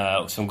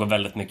 Som går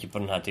väldigt mycket på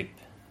den här typ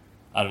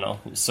I don't know,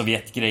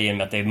 Sovjetgrejen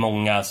med att det är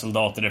många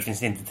soldater. Det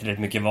finns inte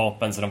tillräckligt mycket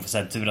vapen så de får så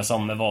här, turas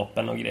om med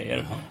vapen och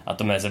grejer. Att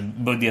de är så här,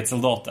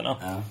 budgetsoldaterna.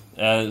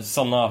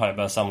 Sådana har jag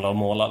börjat samla och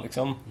måla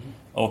liksom.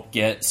 Och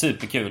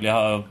superkul.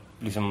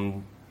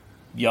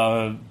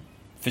 Jag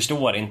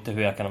förstår inte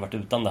hur jag kan ha varit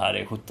utan det här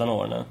i 17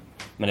 år nu.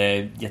 Men det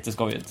är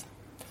jätteskojigt.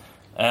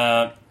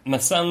 Men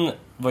sen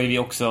var ju vi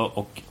också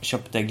och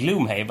köpte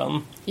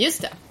Gloomhaven.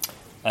 Just det.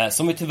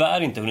 Som vi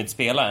tyvärr inte hunnit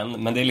spela än.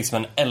 Men det är liksom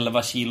en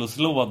 11 kilos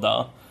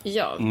låda.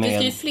 Ja, vi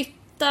ska ju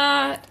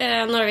flytta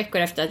några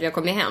veckor efter att vi har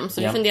kommit hem.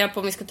 Så vi funderar på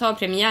om vi ska ta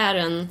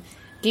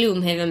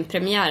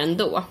Gloomhaven-premiären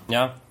då.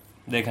 Ja,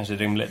 det är kanske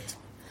rimligt.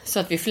 Så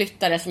att vi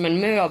flyttar det som en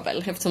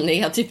möbel, eftersom det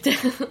är typ det.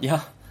 Ja,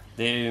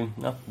 det är ju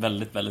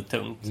väldigt, väldigt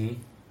tungt.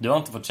 Du har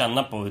inte fått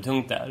känna på hur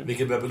tungt det är.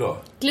 Vilket möbel då?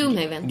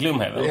 Gloomhaven. Det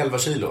är 11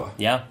 kilo?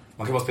 Ja.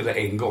 Man kan bara spela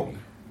en gång.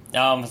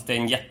 Ja, men det är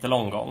en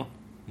jättelång gång.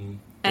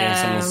 Det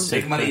är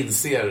som man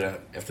inser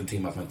efter en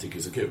timme att man tycker det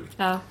är så kul.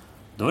 Ja.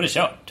 Då är det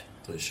kört.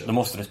 Då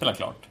måste du spela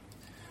klart.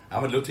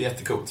 Ja, men det låter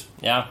jättekult.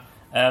 Ja,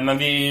 men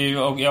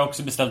jag har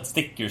också beställt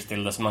stickers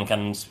till det så man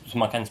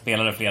kan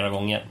spela det flera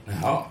gånger.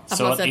 Jaha.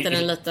 Så man sätter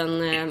en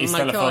liten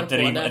istället markör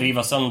för att på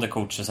riva sönder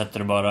kort så sätter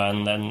du bara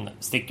en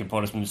sticker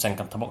på det som du sen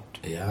kan ta bort.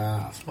 Ja,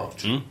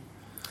 smart.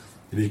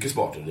 Det är mycket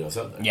smartare att riva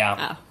sönder. Ja.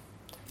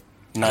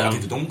 Men jag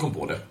inte de kom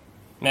på det.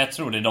 Men jag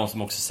tror det är de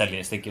som också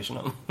säljer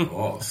stickerserna.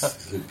 Ja,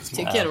 supersmart.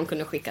 Tycker jag de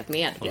kunde skickat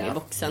med det i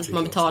boxen.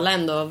 Man betalar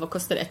ändå, vad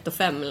kostar det? 1 och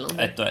 5 eller något?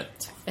 1 och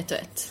 1. 1 och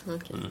 1,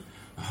 okej.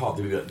 Jaha,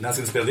 när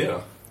ska ni spela det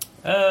då?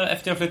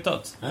 Efter jag har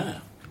flyttat.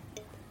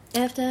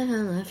 Efter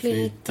han har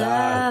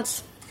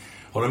flyttat.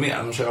 Har du med?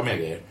 Annars kör jag med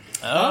grejer.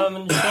 Ja,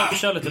 men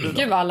kör lite du då.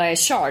 Gud vad alla är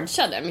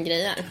chargeade med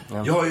grejer.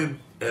 Jag har ju,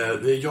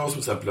 det är jag som till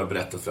exempel har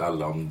berättat för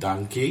alla om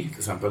Dunkey. Till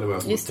exempel, det var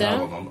jag som träffade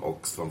honom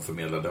och som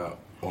förmedlade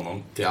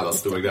honom till alla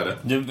stora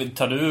glädje.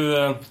 Tar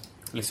du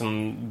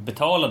liksom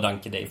betala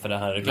Dunkey Day för det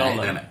här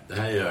reklamen? Nej. Det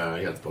här gör jag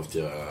helt på att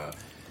jag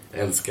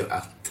älskar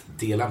att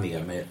dela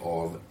med mig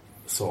av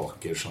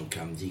saker som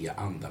kan ge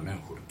andra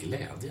människor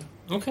glädje.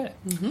 Okej.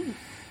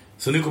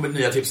 Så nu kommer det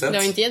nya tipset. Det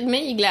har inte gett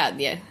mig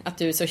glädje att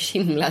du är så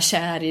himla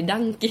kär i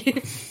Dunkey.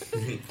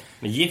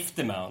 Men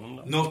gifter med honom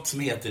då? Något som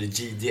heter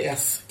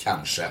GDS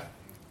kanske.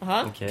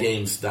 Okay.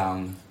 Games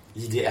Done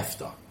JDF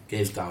då.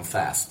 Games Done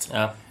Fast.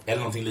 Ja. Eller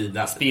någonting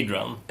liknande.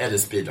 Speedrun. Eller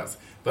speedruns.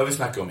 Vad vi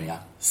snackar om är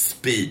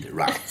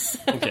speedruns.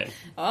 Okej.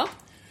 Ja.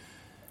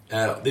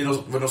 Det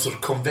är något sorts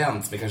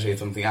konvent, men kanske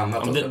heter någonting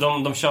annat.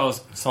 De kör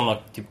sådana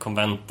typ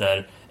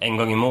konventer en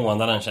gång i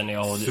månaden känner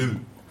jag.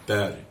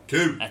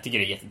 Superkul. Jag tycker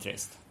det är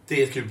jättetrist.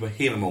 Det är kul på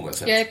hela många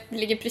sätt. Jag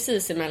ligger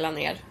precis emellan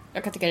er.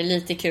 Jag kan tycka det är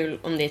lite kul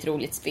om det är ett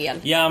roligt spel.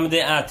 Ja, men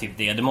det är typ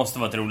det. Det måste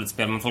vara ett roligt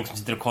spel. Men folk som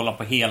sitter och kollar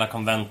på hela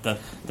konventen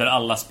där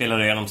alla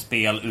spelar igenom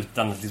spel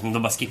utan att liksom,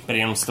 de bara skippar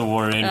igenom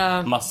story,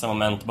 massa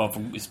moment, bara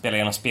får spela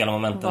igenom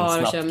spelmomenten bara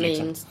snabbt. Kör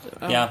liksom. minst.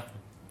 Okej.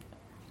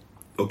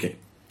 Okay.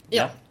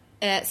 Ja.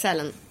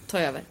 Sälen, ta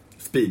över.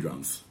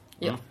 Speedruns.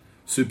 Ja.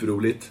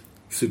 Superroligt.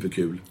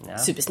 Superkul. Ja.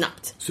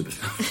 Supersnabbt.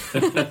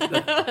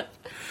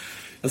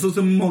 Jag såg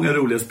så många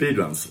roliga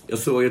speedruns. Jag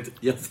såg ett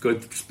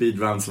jätteskojigt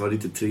speedrun som var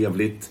riktigt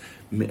trevligt.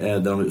 Där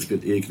de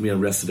gick med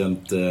om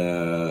Resident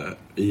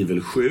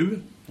Evil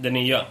 7. Den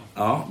nya.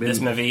 Ja, det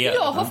som är VR.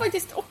 Jag har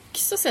faktiskt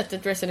också sett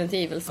ett Resident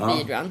Evil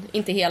speedrun. Ja.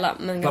 Inte hela,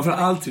 men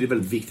framförallt är det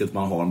väldigt viktigt att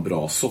man har en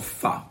bra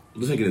soffa. Och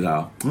då tänker ni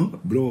där,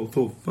 bra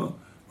soffa.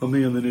 Vad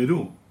menar ni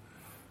då?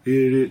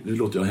 Nu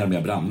låter jag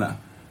Helmia Branne.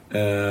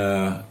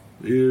 Är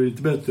det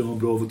inte bättre att ha en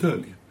bra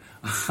fåtölj?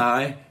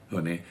 Nej,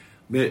 hörni.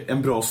 Med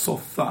en bra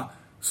soffa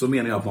så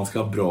menar jag att man ska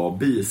ha bra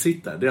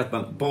bisittare. Det är att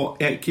man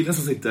killen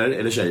som sitter,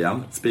 eller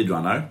tjejen,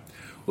 speedrunnar.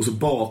 Och så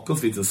bakom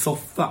finns en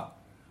soffa.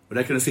 Och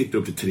där kan det sitta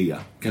upp till 3,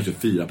 kanske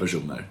 4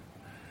 personer.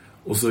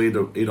 Och så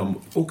är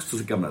de också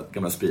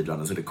gamla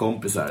speedrunners eller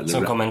kompisar. Eller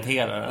som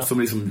kommenterar. Ja. Som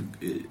liksom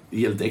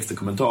ger lite extra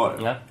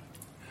kommentarer. Ja.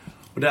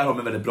 Och där har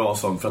man väldigt bra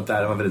sån, för att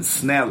där har man väldigt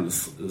snäll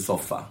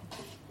soffa.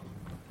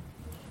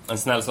 En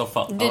snäll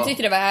soffa. Du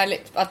tyckte det var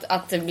härligt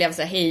att det blev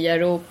så här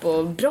hejarop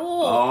och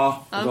bra.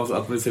 Ja,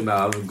 att man ser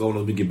med gav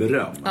något mycket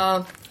beröm.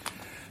 Ja.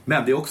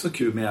 Men det är också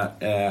kul med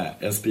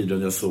en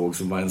speedrun jag såg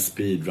som var en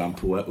speedrun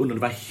på, undrar om det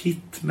var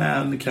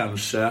Hitman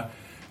kanske,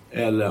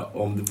 eller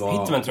om det var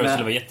Hitman tror jag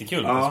skulle vara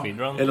jättekul på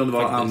speedrun. Eller om det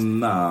var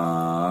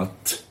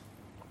annat.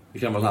 Det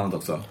kan vara annat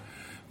också.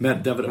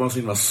 Men det var en så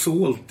himla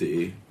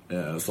salty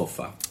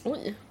soffa.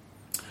 Oj.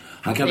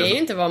 Det är ju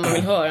inte vad man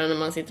vill höra när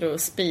man sitter och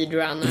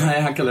speedrunnar.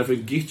 Nej, han kallar det för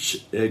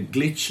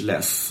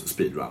glitchless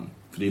speedrun.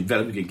 För det är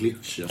väldigt mycket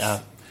glitches. Ja.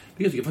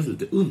 Det jag tycker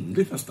faktiskt lite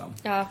underligt nästan.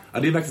 Ja. Det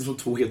är verkligen som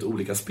 2 helt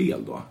olika spel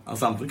då.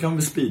 Alltså antingen kan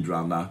vi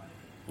speedrunna.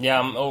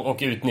 Ja, och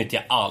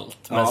utnyttja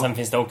allt. Men sen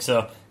finns det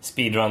också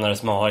speedrunnare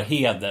som har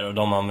heder och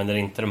de använder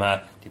inte de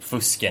här typ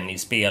fusken i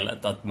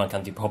spelet. Att man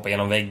kan typ hoppa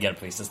genom väggar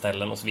på vissa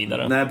ställen och så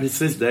vidare. Nej,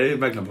 precis. Det är ju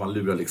verkligen att man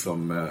lurar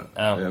liksom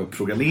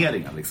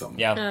programmeringen liksom.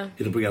 Ja.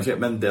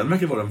 Men den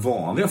verkar vara den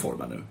vanliga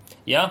formen nu.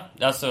 Ja,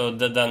 alltså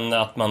den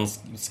att man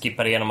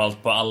skippar igenom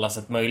allt på alla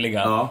sätt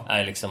möjliga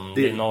är liksom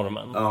det är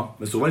normen. Ja,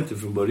 men så var det inte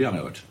från början, har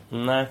jag hört.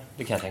 Nej,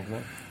 det kan jag tänka mig.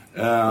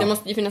 Det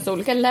måste ju finnas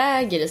olika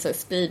läger i så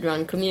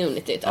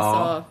speedrun-communityt.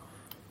 Alltså,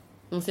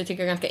 man måste ju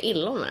tycka ganska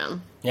illa om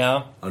den.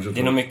 Ja, det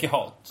är nog mycket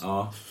hat.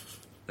 Ja,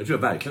 jag tror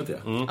verkligen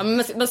det. Ja,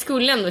 men man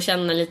skulle ändå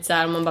känna lite så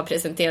här om man bara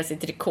presenterar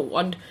sitt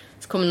rekord.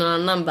 Så kommer någon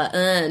annan bara,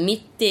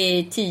 mitt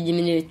är 10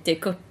 minuter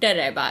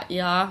kortare. Bara,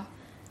 ja,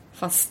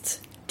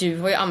 fast du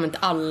har ju använt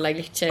alla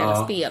glitchar i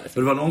hela spelet.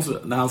 Det var någon som,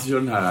 när han körde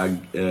den här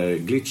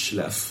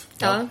glitchless.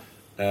 Ja.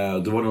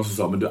 Då var det någon som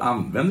sa, men du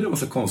använder ju en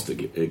massa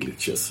konstiga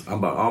glitches.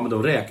 Han bara, ja men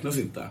de räknas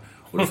inte.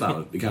 Och då sa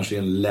han, det kanske är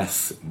en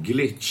less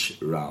glitch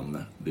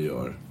run du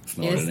gör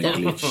snarare än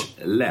en glitch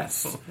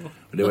less.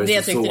 Och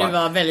det tyckte du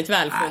var väldigt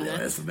välformulerat.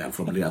 Det var så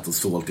välformulerat och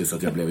sålt så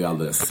att jag blev ju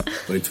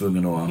var ju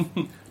tvungen att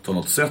ta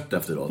något sött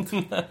efteråt.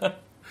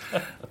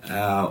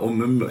 Och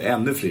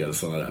ännu fler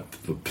sådana där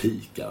på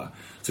pika.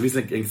 Så finns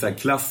det en sån här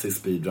klassisk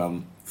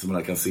speedrun som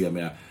man kan se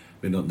med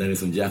där det är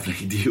sån jävla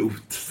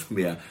idiot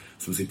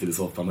som sitter i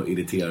soffan och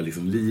irriterar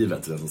liksom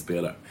livet till den som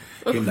spelar.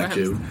 Himla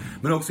kul.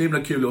 Men också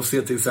himla kul att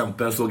se till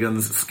exempel, jag såg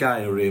en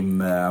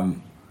Skyrim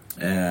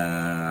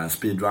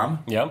speedrun.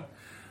 Ja.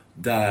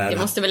 Där... Det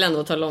måste väl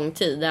ändå ta lång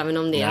tid, även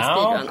om det är en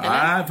speedrun,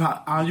 eller? Nej,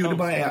 han gjorde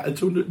bara, jag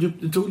tror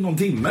det tog någon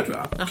timme tror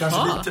jag.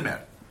 Kanske lite mer.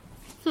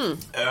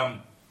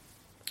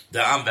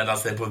 Där använde han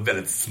sig på ett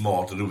väldigt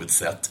smart och roligt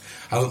sätt.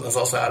 Han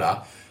sa så här: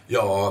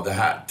 ja,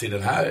 till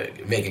den här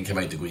väggen kan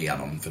man inte gå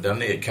igenom, för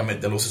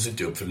den låses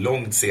inte upp för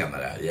långt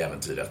senare i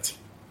äventyret.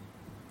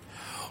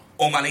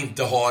 Om man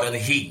inte har en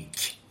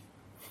hink.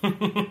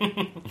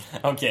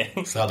 Okej.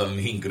 Så hade han en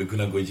hink och du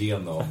kunde gå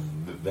igenom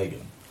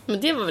väggen.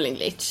 Men det var väl en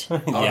glitch? Ja,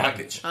 det var en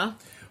glitch. Ja.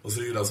 Och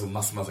så gjorde han så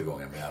massa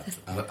gånger med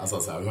att han sa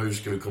så här: hur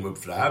ska vi komma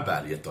upp för det här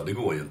berget då? Det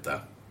går ju inte.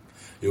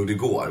 Jo, det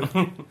går.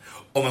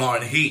 Om man har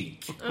en hink.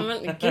 Ja,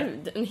 men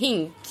gud, en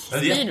hink.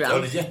 Speedrun. Ja,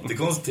 det är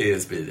jättekonstig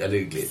eller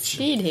glitch.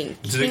 Speedhink.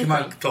 Så det kan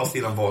man ta sig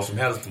igenom var som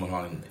helst om man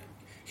har en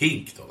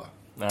hink då, va?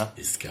 Ja.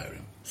 I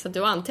Skyrim. Så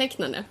du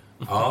antecknade?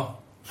 Ja,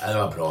 det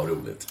var bra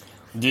roligt.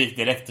 Du gick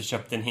direkt och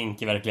köpte en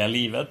hink i verkliga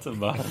livet och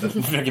bara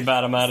försöker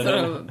bära med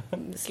det.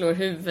 Slår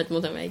huvudet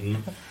mot en vägg.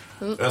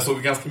 Jag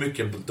såg ganska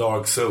mycket på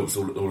Dark Souls,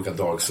 olika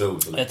Dark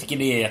Souls. Jag tycker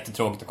det är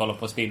jättetråkigt att kolla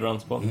på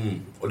speedruns på.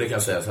 Och det kan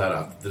jag säga så här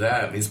att det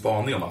där är min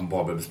spaning om att man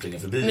bara behöver springa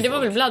förbi. Men det var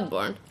väl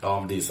Bloodborne? Ja,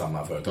 men det är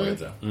samma företag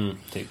heter det.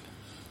 Typ.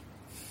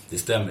 Det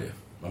stämmer ju.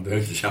 Man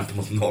behöver inte kämpa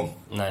mot någon.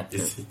 Nej.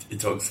 I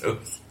Dark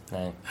Souls.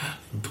 Nej.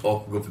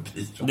 Bara gå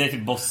förbi. Det är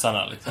typ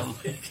bossarna liksom.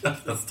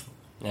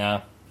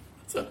 Ja.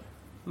 Så.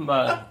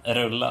 Bara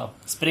rulla.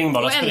 Spring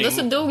bara, och spring. Och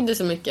ändå så dog du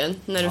så mycket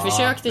när du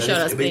försökte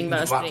köra spring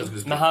bara spring.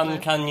 Men han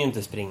kan ju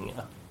inte springa.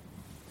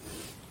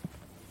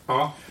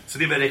 Ja, så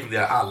det vill jag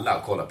rekommendera alla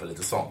att kolla på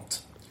lite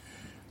sånt.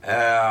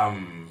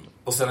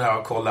 Och sen har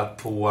jag kollat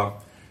på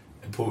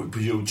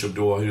YouTube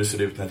då hur det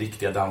ser ut när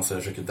riktiga dansare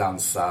försöker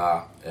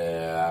dansa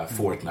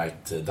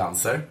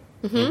Fortnite-danser.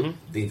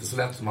 Det är inte så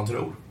lätt som man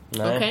tror.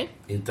 Nej. Okay.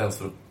 Inte ens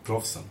för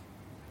proffsen.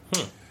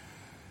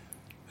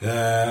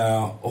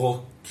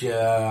 Och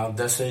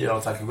där säger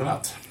jag tack och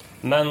godnatt.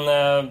 Men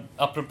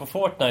apropå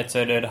Fortnite så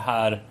är det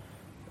här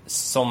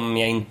som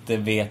jag inte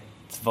vet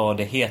vad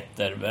det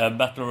heter.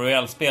 Battle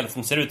Royale-spelet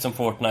som ser ut som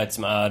Fortnite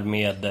som är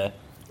med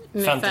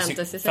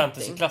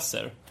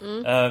fantasy-klasser.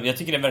 Jag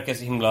tycker det verkar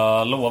så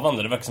himla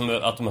lovande. Det verkar som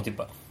att de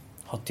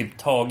har typ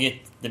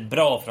tagit det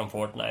bra från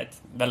Fortnite.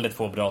 Väldigt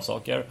få bra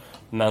saker.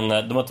 Men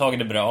de har tagit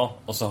det bra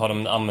och så har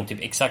de använt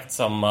typ exakt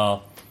samma...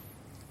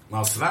 Man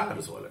har svärd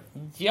och så, eller?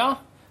 Ja.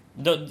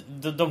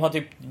 De har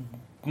typ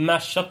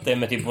mashat det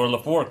med typ World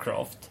of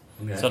Warcraft.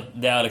 Okay. Så att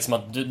det är liksom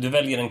att du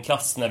väljer en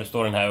klass när du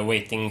står den här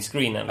waiting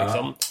screenen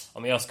liksom.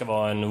 Om jag ska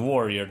vara en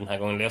warrior den här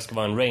gången eller jag ska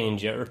vara en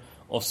ranger.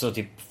 Och så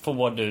typ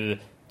får du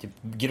typ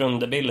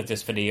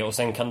grundabilities för det. Och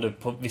sen kan du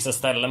på vissa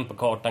ställen på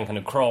kartan kan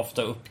du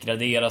crafta,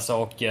 uppgradera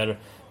saker.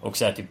 Och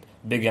så här, typ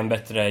bygga en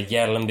bättre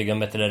hjälm, bygga en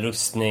bättre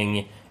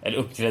rustning. Eller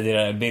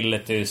uppgradera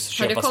abilities,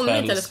 köpa spells. Har det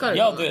kommit eller ska det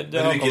ja, komma? Det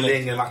är mycket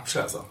längre matcher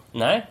alltså.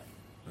 Nej.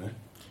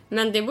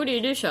 Men det borde ju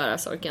du köra,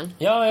 Sorken.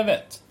 Ja, jag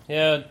vet.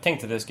 Jag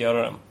tänkte att jag ska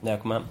göra det när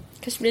jag kommer hem.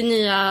 Kanske blir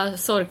nya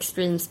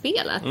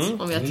Sork-stream-spelet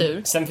om vi har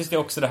tur. Sen finns det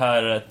också det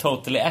här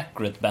Totally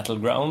Accurate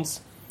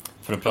Battlegrounds.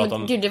 För att prata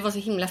om... Gud, det var så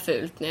himla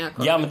fult när jag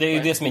kom. Ja, men det är ju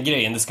det som är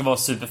grejen. Det ska vara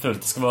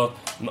superfult. Det ska vara...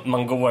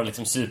 Man går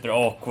liksom super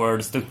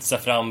awkward, studsar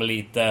fram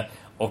lite.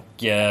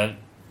 Och...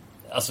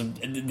 alltså,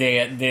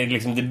 det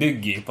liksom, det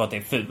bygger ju på att det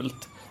är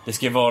fult. Det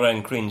ska ju vara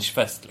en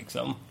cringe-fest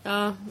liksom.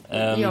 Ja,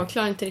 jag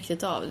klarar inte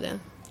riktigt av det.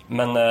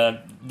 Men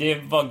det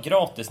var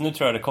gratis. Nu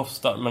tror jag det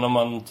kostar. Men om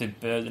man typ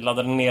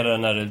laddade ner det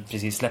när det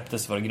precis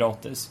släpptes så var det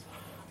gratis.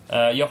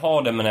 Jag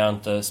har det men jag har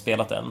inte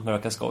spelat det än. Men det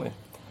verkar skoj.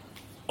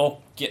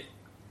 Och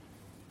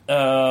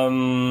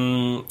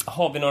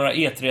har vi några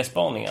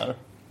E3-spaningar?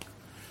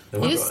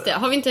 Just det,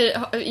 har vi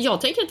inte...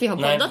 Jag tänker att vi har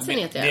poddat sen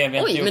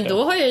E3. Oj, men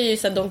då har jag ju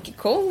så Donkey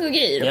Kong och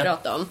grejer att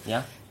prata om.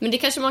 Men det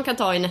kanske man kan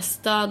ta i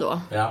nästa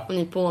då. Om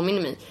ni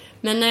påminner mig.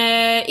 Men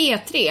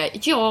E3,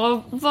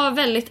 jag var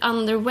väldigt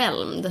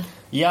underwhelmed.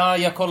 Ja,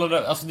 jag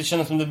kollade, alltså det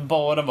kändes som det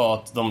bara var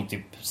att de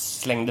typ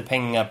slängde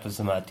pengar på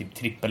sån här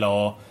typ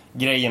AAA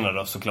grejerna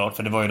då såklart,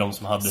 för det var ju de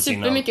som hade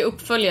supermycket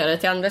uppföljare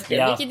till andra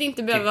spel, vilket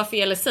inte behöver vara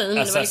fel i sig,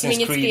 men det var liksom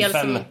inget spel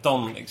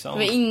 15, liksom.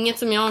 Det var inget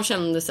som jag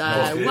kände så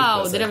här: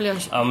 wow, det där vill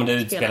jag spela. Ja, men det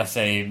utspelar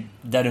sig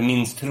där du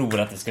minst tror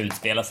att det ska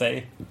utspela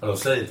sig. Vadå,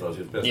 säg inte vad det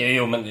ska utspela sig?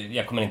 Jo, men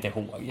jag kommer inte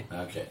ihåg.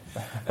 Okej.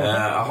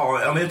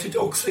 Men jag tyckte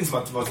också liksom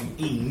att det var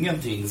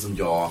ingenting som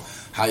jag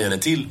hajade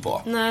till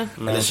på. Nej.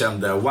 Eller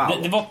kände wow.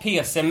 Det var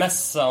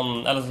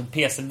PC-mässan, eller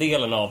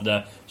PC-delen av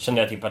det,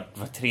 kände jag typ att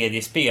var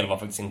tredje spel var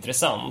faktiskt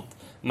intressant.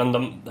 Men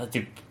de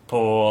typ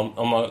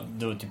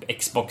typ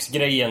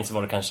Xbox-grejen så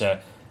var det kanske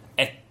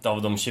ett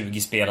av de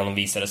 20 spelen de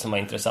visade som var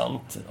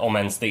intressant, om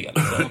ens det.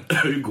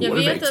 Hur går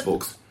det med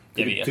Xbox?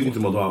 Jag vet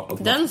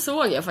inte. Den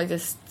såg jag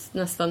faktiskt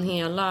nästan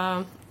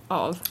hela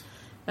av.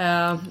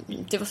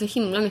 Det var så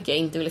himla mycket jag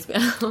inte ville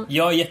spela.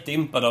 Jag är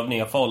jätteimpad av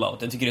nya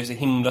Fallout. Jag tycker det är så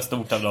himla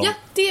stort av dem.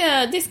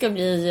 Ja, det ska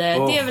bli...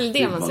 det är väl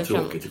det man ser fram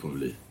emot.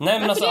 Nej,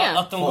 men alltså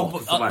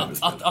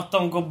att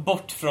de går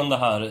bort från det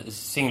här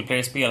single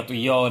player-spelet och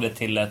gör det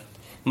till ett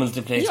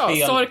multiplayer-spel.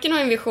 Ja, Sorken har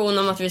en vision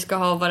om att vi ska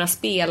ha våra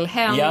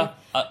spelhem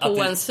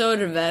på en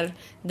server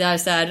där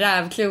så här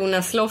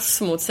rävklorna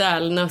slåss mot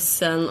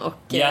sälnössen och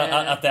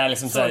att det är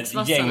liksom så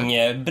här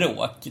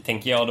gängbråk,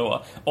 tänker jag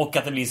då. Och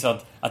att det blir så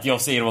att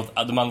jag säger åt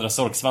de andra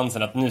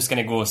sorksvansen att nu ska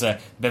ni gå och så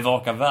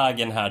bevaka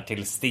vägen här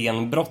till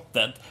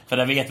stenbrottet. För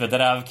där vet vi att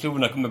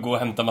rävklorna kommer gå och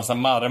hämta massa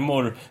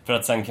marmor för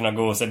att sen kunna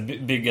gå och så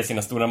bygga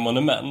sina stora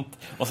monument.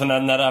 Och så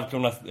när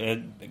rävklorna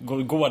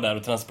går där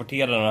och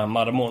transporterar den här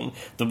marmorn,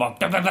 då bara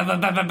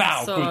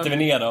skjuter vi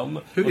ner dem.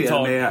 Hur är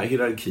det med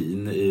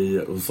hierarkin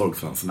i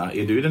sorksvanserna?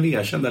 Är du den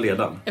erkända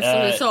ledaren?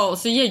 Eftersom du sa,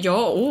 så ger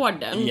jag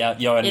orden. Ja,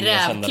 jag är i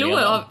rävklor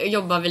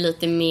jobbar vi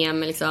lite mer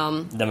med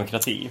liksom...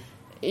 demokrati.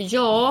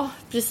 Ja,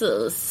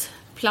 precis.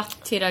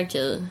 Platt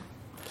hierarki.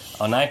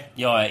 Ja, nej,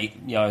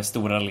 jag är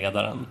stora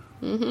ledaren.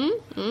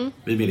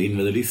 Vi är mer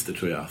individualister,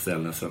 tror jag,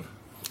 Sälnäsen.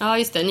 Ja,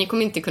 just det. Ni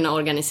kommer inte kunna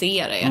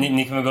organisera er.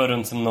 Ni kommer gå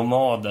runt som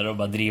nomader och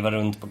bara driva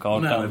runt på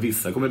kartan. Nej, men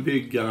vissa kommer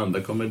bygga,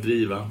 andra kommer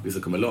driva, vissa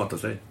kommer lata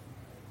sig.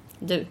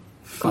 Du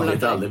kommer lata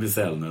dig. Aldrig bli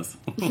Sälnäs.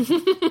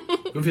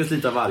 Det finns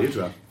lite av varje,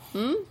 tror jag.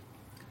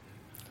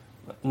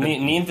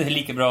 Ni är inte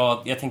lika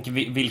bra. Jag tänker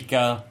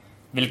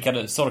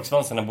vilka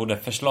sorksvansarna borde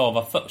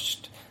förslava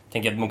först. Jag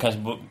tänker att man kanske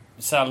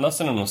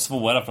sälnössen är nog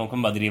svåra, för de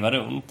kommer bara driva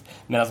runt.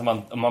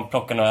 Medan om man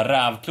plockar några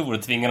rävklor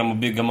och tvingar dem att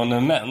bygga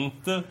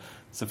monument,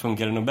 så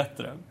funkar det nog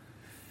bättre.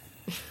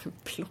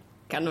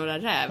 Några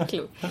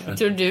rävklor.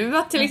 Tror du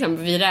att till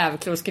exempel vi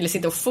rävklor skulle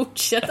sitta och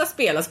fortsätta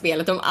spela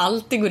spelet om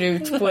allt det går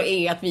ut på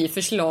är att vi är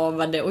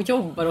förslavade och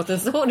jobbar åt en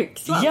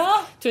sorgsvans?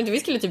 Ja! Tror inte vi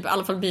skulle typ i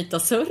alla fall byta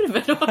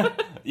server då?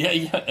 Ja,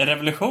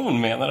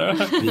 revolution menar du?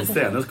 Vi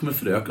senare kommer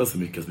föröka oss så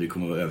mycket att vi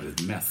kommer att vara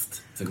övrigt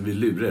mest. Sen kommer vi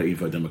lura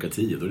inför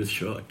demokrati och då är det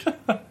kört.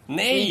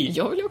 Nej!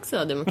 Jag vill också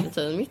ha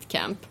demokrati i mitt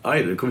camp.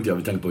 Aj, det kommer inte jag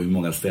att tänka på hur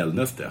många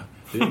Sälnös det är.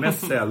 Det är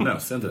mest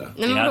Sälnös, är inte det?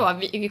 Nej, men vadå?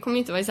 Vi kommer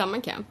inte vara i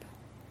samma camp.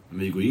 Men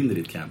vi går in i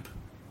ditt camp.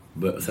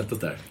 Sätt oss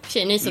där.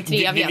 Tjej, ni är så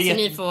trevliga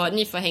så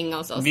ni får hänga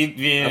hos oss.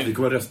 Vi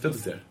kommer rösträtt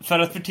hos er. För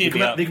att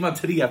förtydliga. Vi kommer ha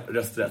 3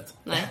 rösträtt.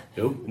 Nej.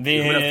 Jo, vi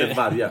kommer rösträtt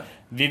varje.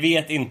 Vi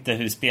vet inte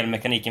hur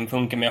spelmekaniken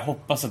funkar, men jag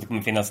hoppas att det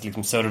kommer finnas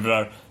liksom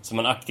servrar som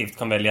man aktivt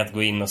kan välja att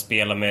gå in och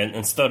spela med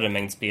en större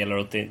mängd spelare.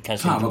 Och det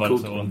kanske inte bara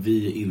så. Om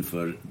vi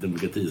inför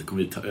demokrati så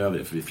kommer vi ta över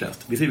det, för vi är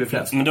flest. Vi säger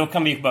flest. Men då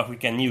kan vi bara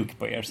skicka en nuke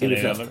på er så är det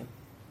över.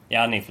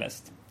 Ja, ni är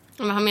flest.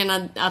 Men han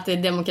menar att det är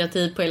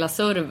demokrati på hela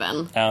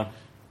servern. Ja.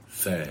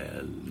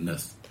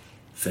 Sälnös.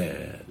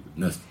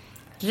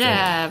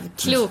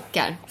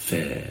 Rävklokar.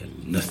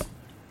 Sälnös.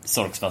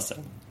 Sorksvassen.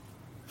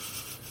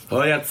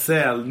 Hör jag ett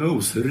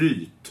sälnos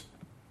ryt?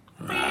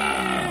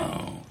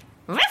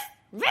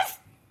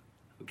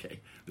 Okej,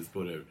 det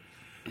spårar ur.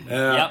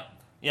 Ja,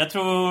 jag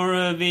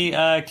tror vi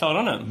är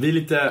klara nu. Vi är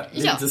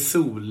lite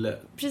sol.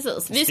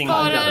 Precis,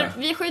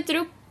 vi skjuter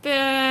upp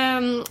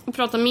och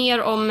pratar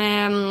mer om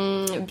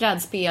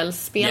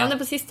brädspelspelande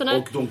på sistone.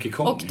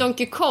 Och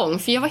Donkey Kong.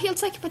 För jag var helt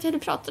säker på att jag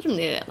hade pratat om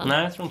det redan.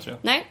 Nej, jag tror inte det.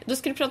 Nej, då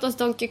ska du prata om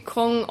Donkey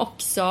Kong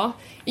också.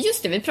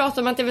 Just det, vi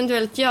pratar om att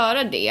eventuellt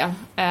göra det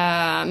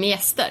med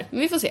gäster. Men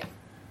vi får se.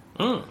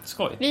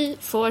 Skoj. Vi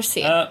får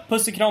se.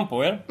 Puss och kram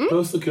på er.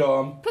 Puss och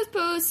kram.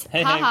 Puss.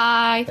 Hej.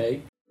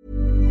 Hej.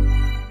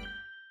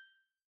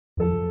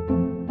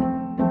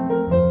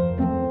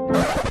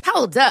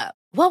 Hold up.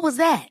 What was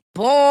that?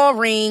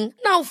 Boring.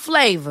 No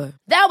flavor.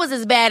 That was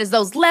as bad as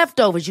those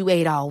leftovers you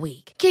ate all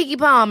week. Keke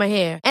Palmer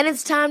here, and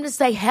it's time to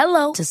say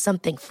hello to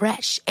something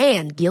fresh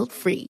and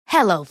guilt-free.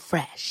 Hello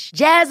Fresh.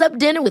 Jazz up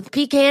dinner with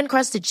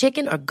pecan-crusted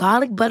chicken or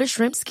garlic butter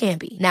shrimp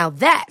scampi. Now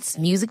that's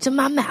music to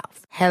my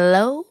mouth.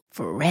 Hello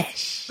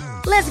Fresh.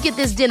 Let's get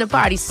this dinner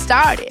party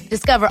started.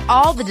 Discover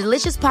all the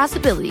delicious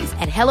possibilities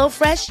at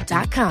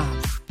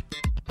HelloFresh.com.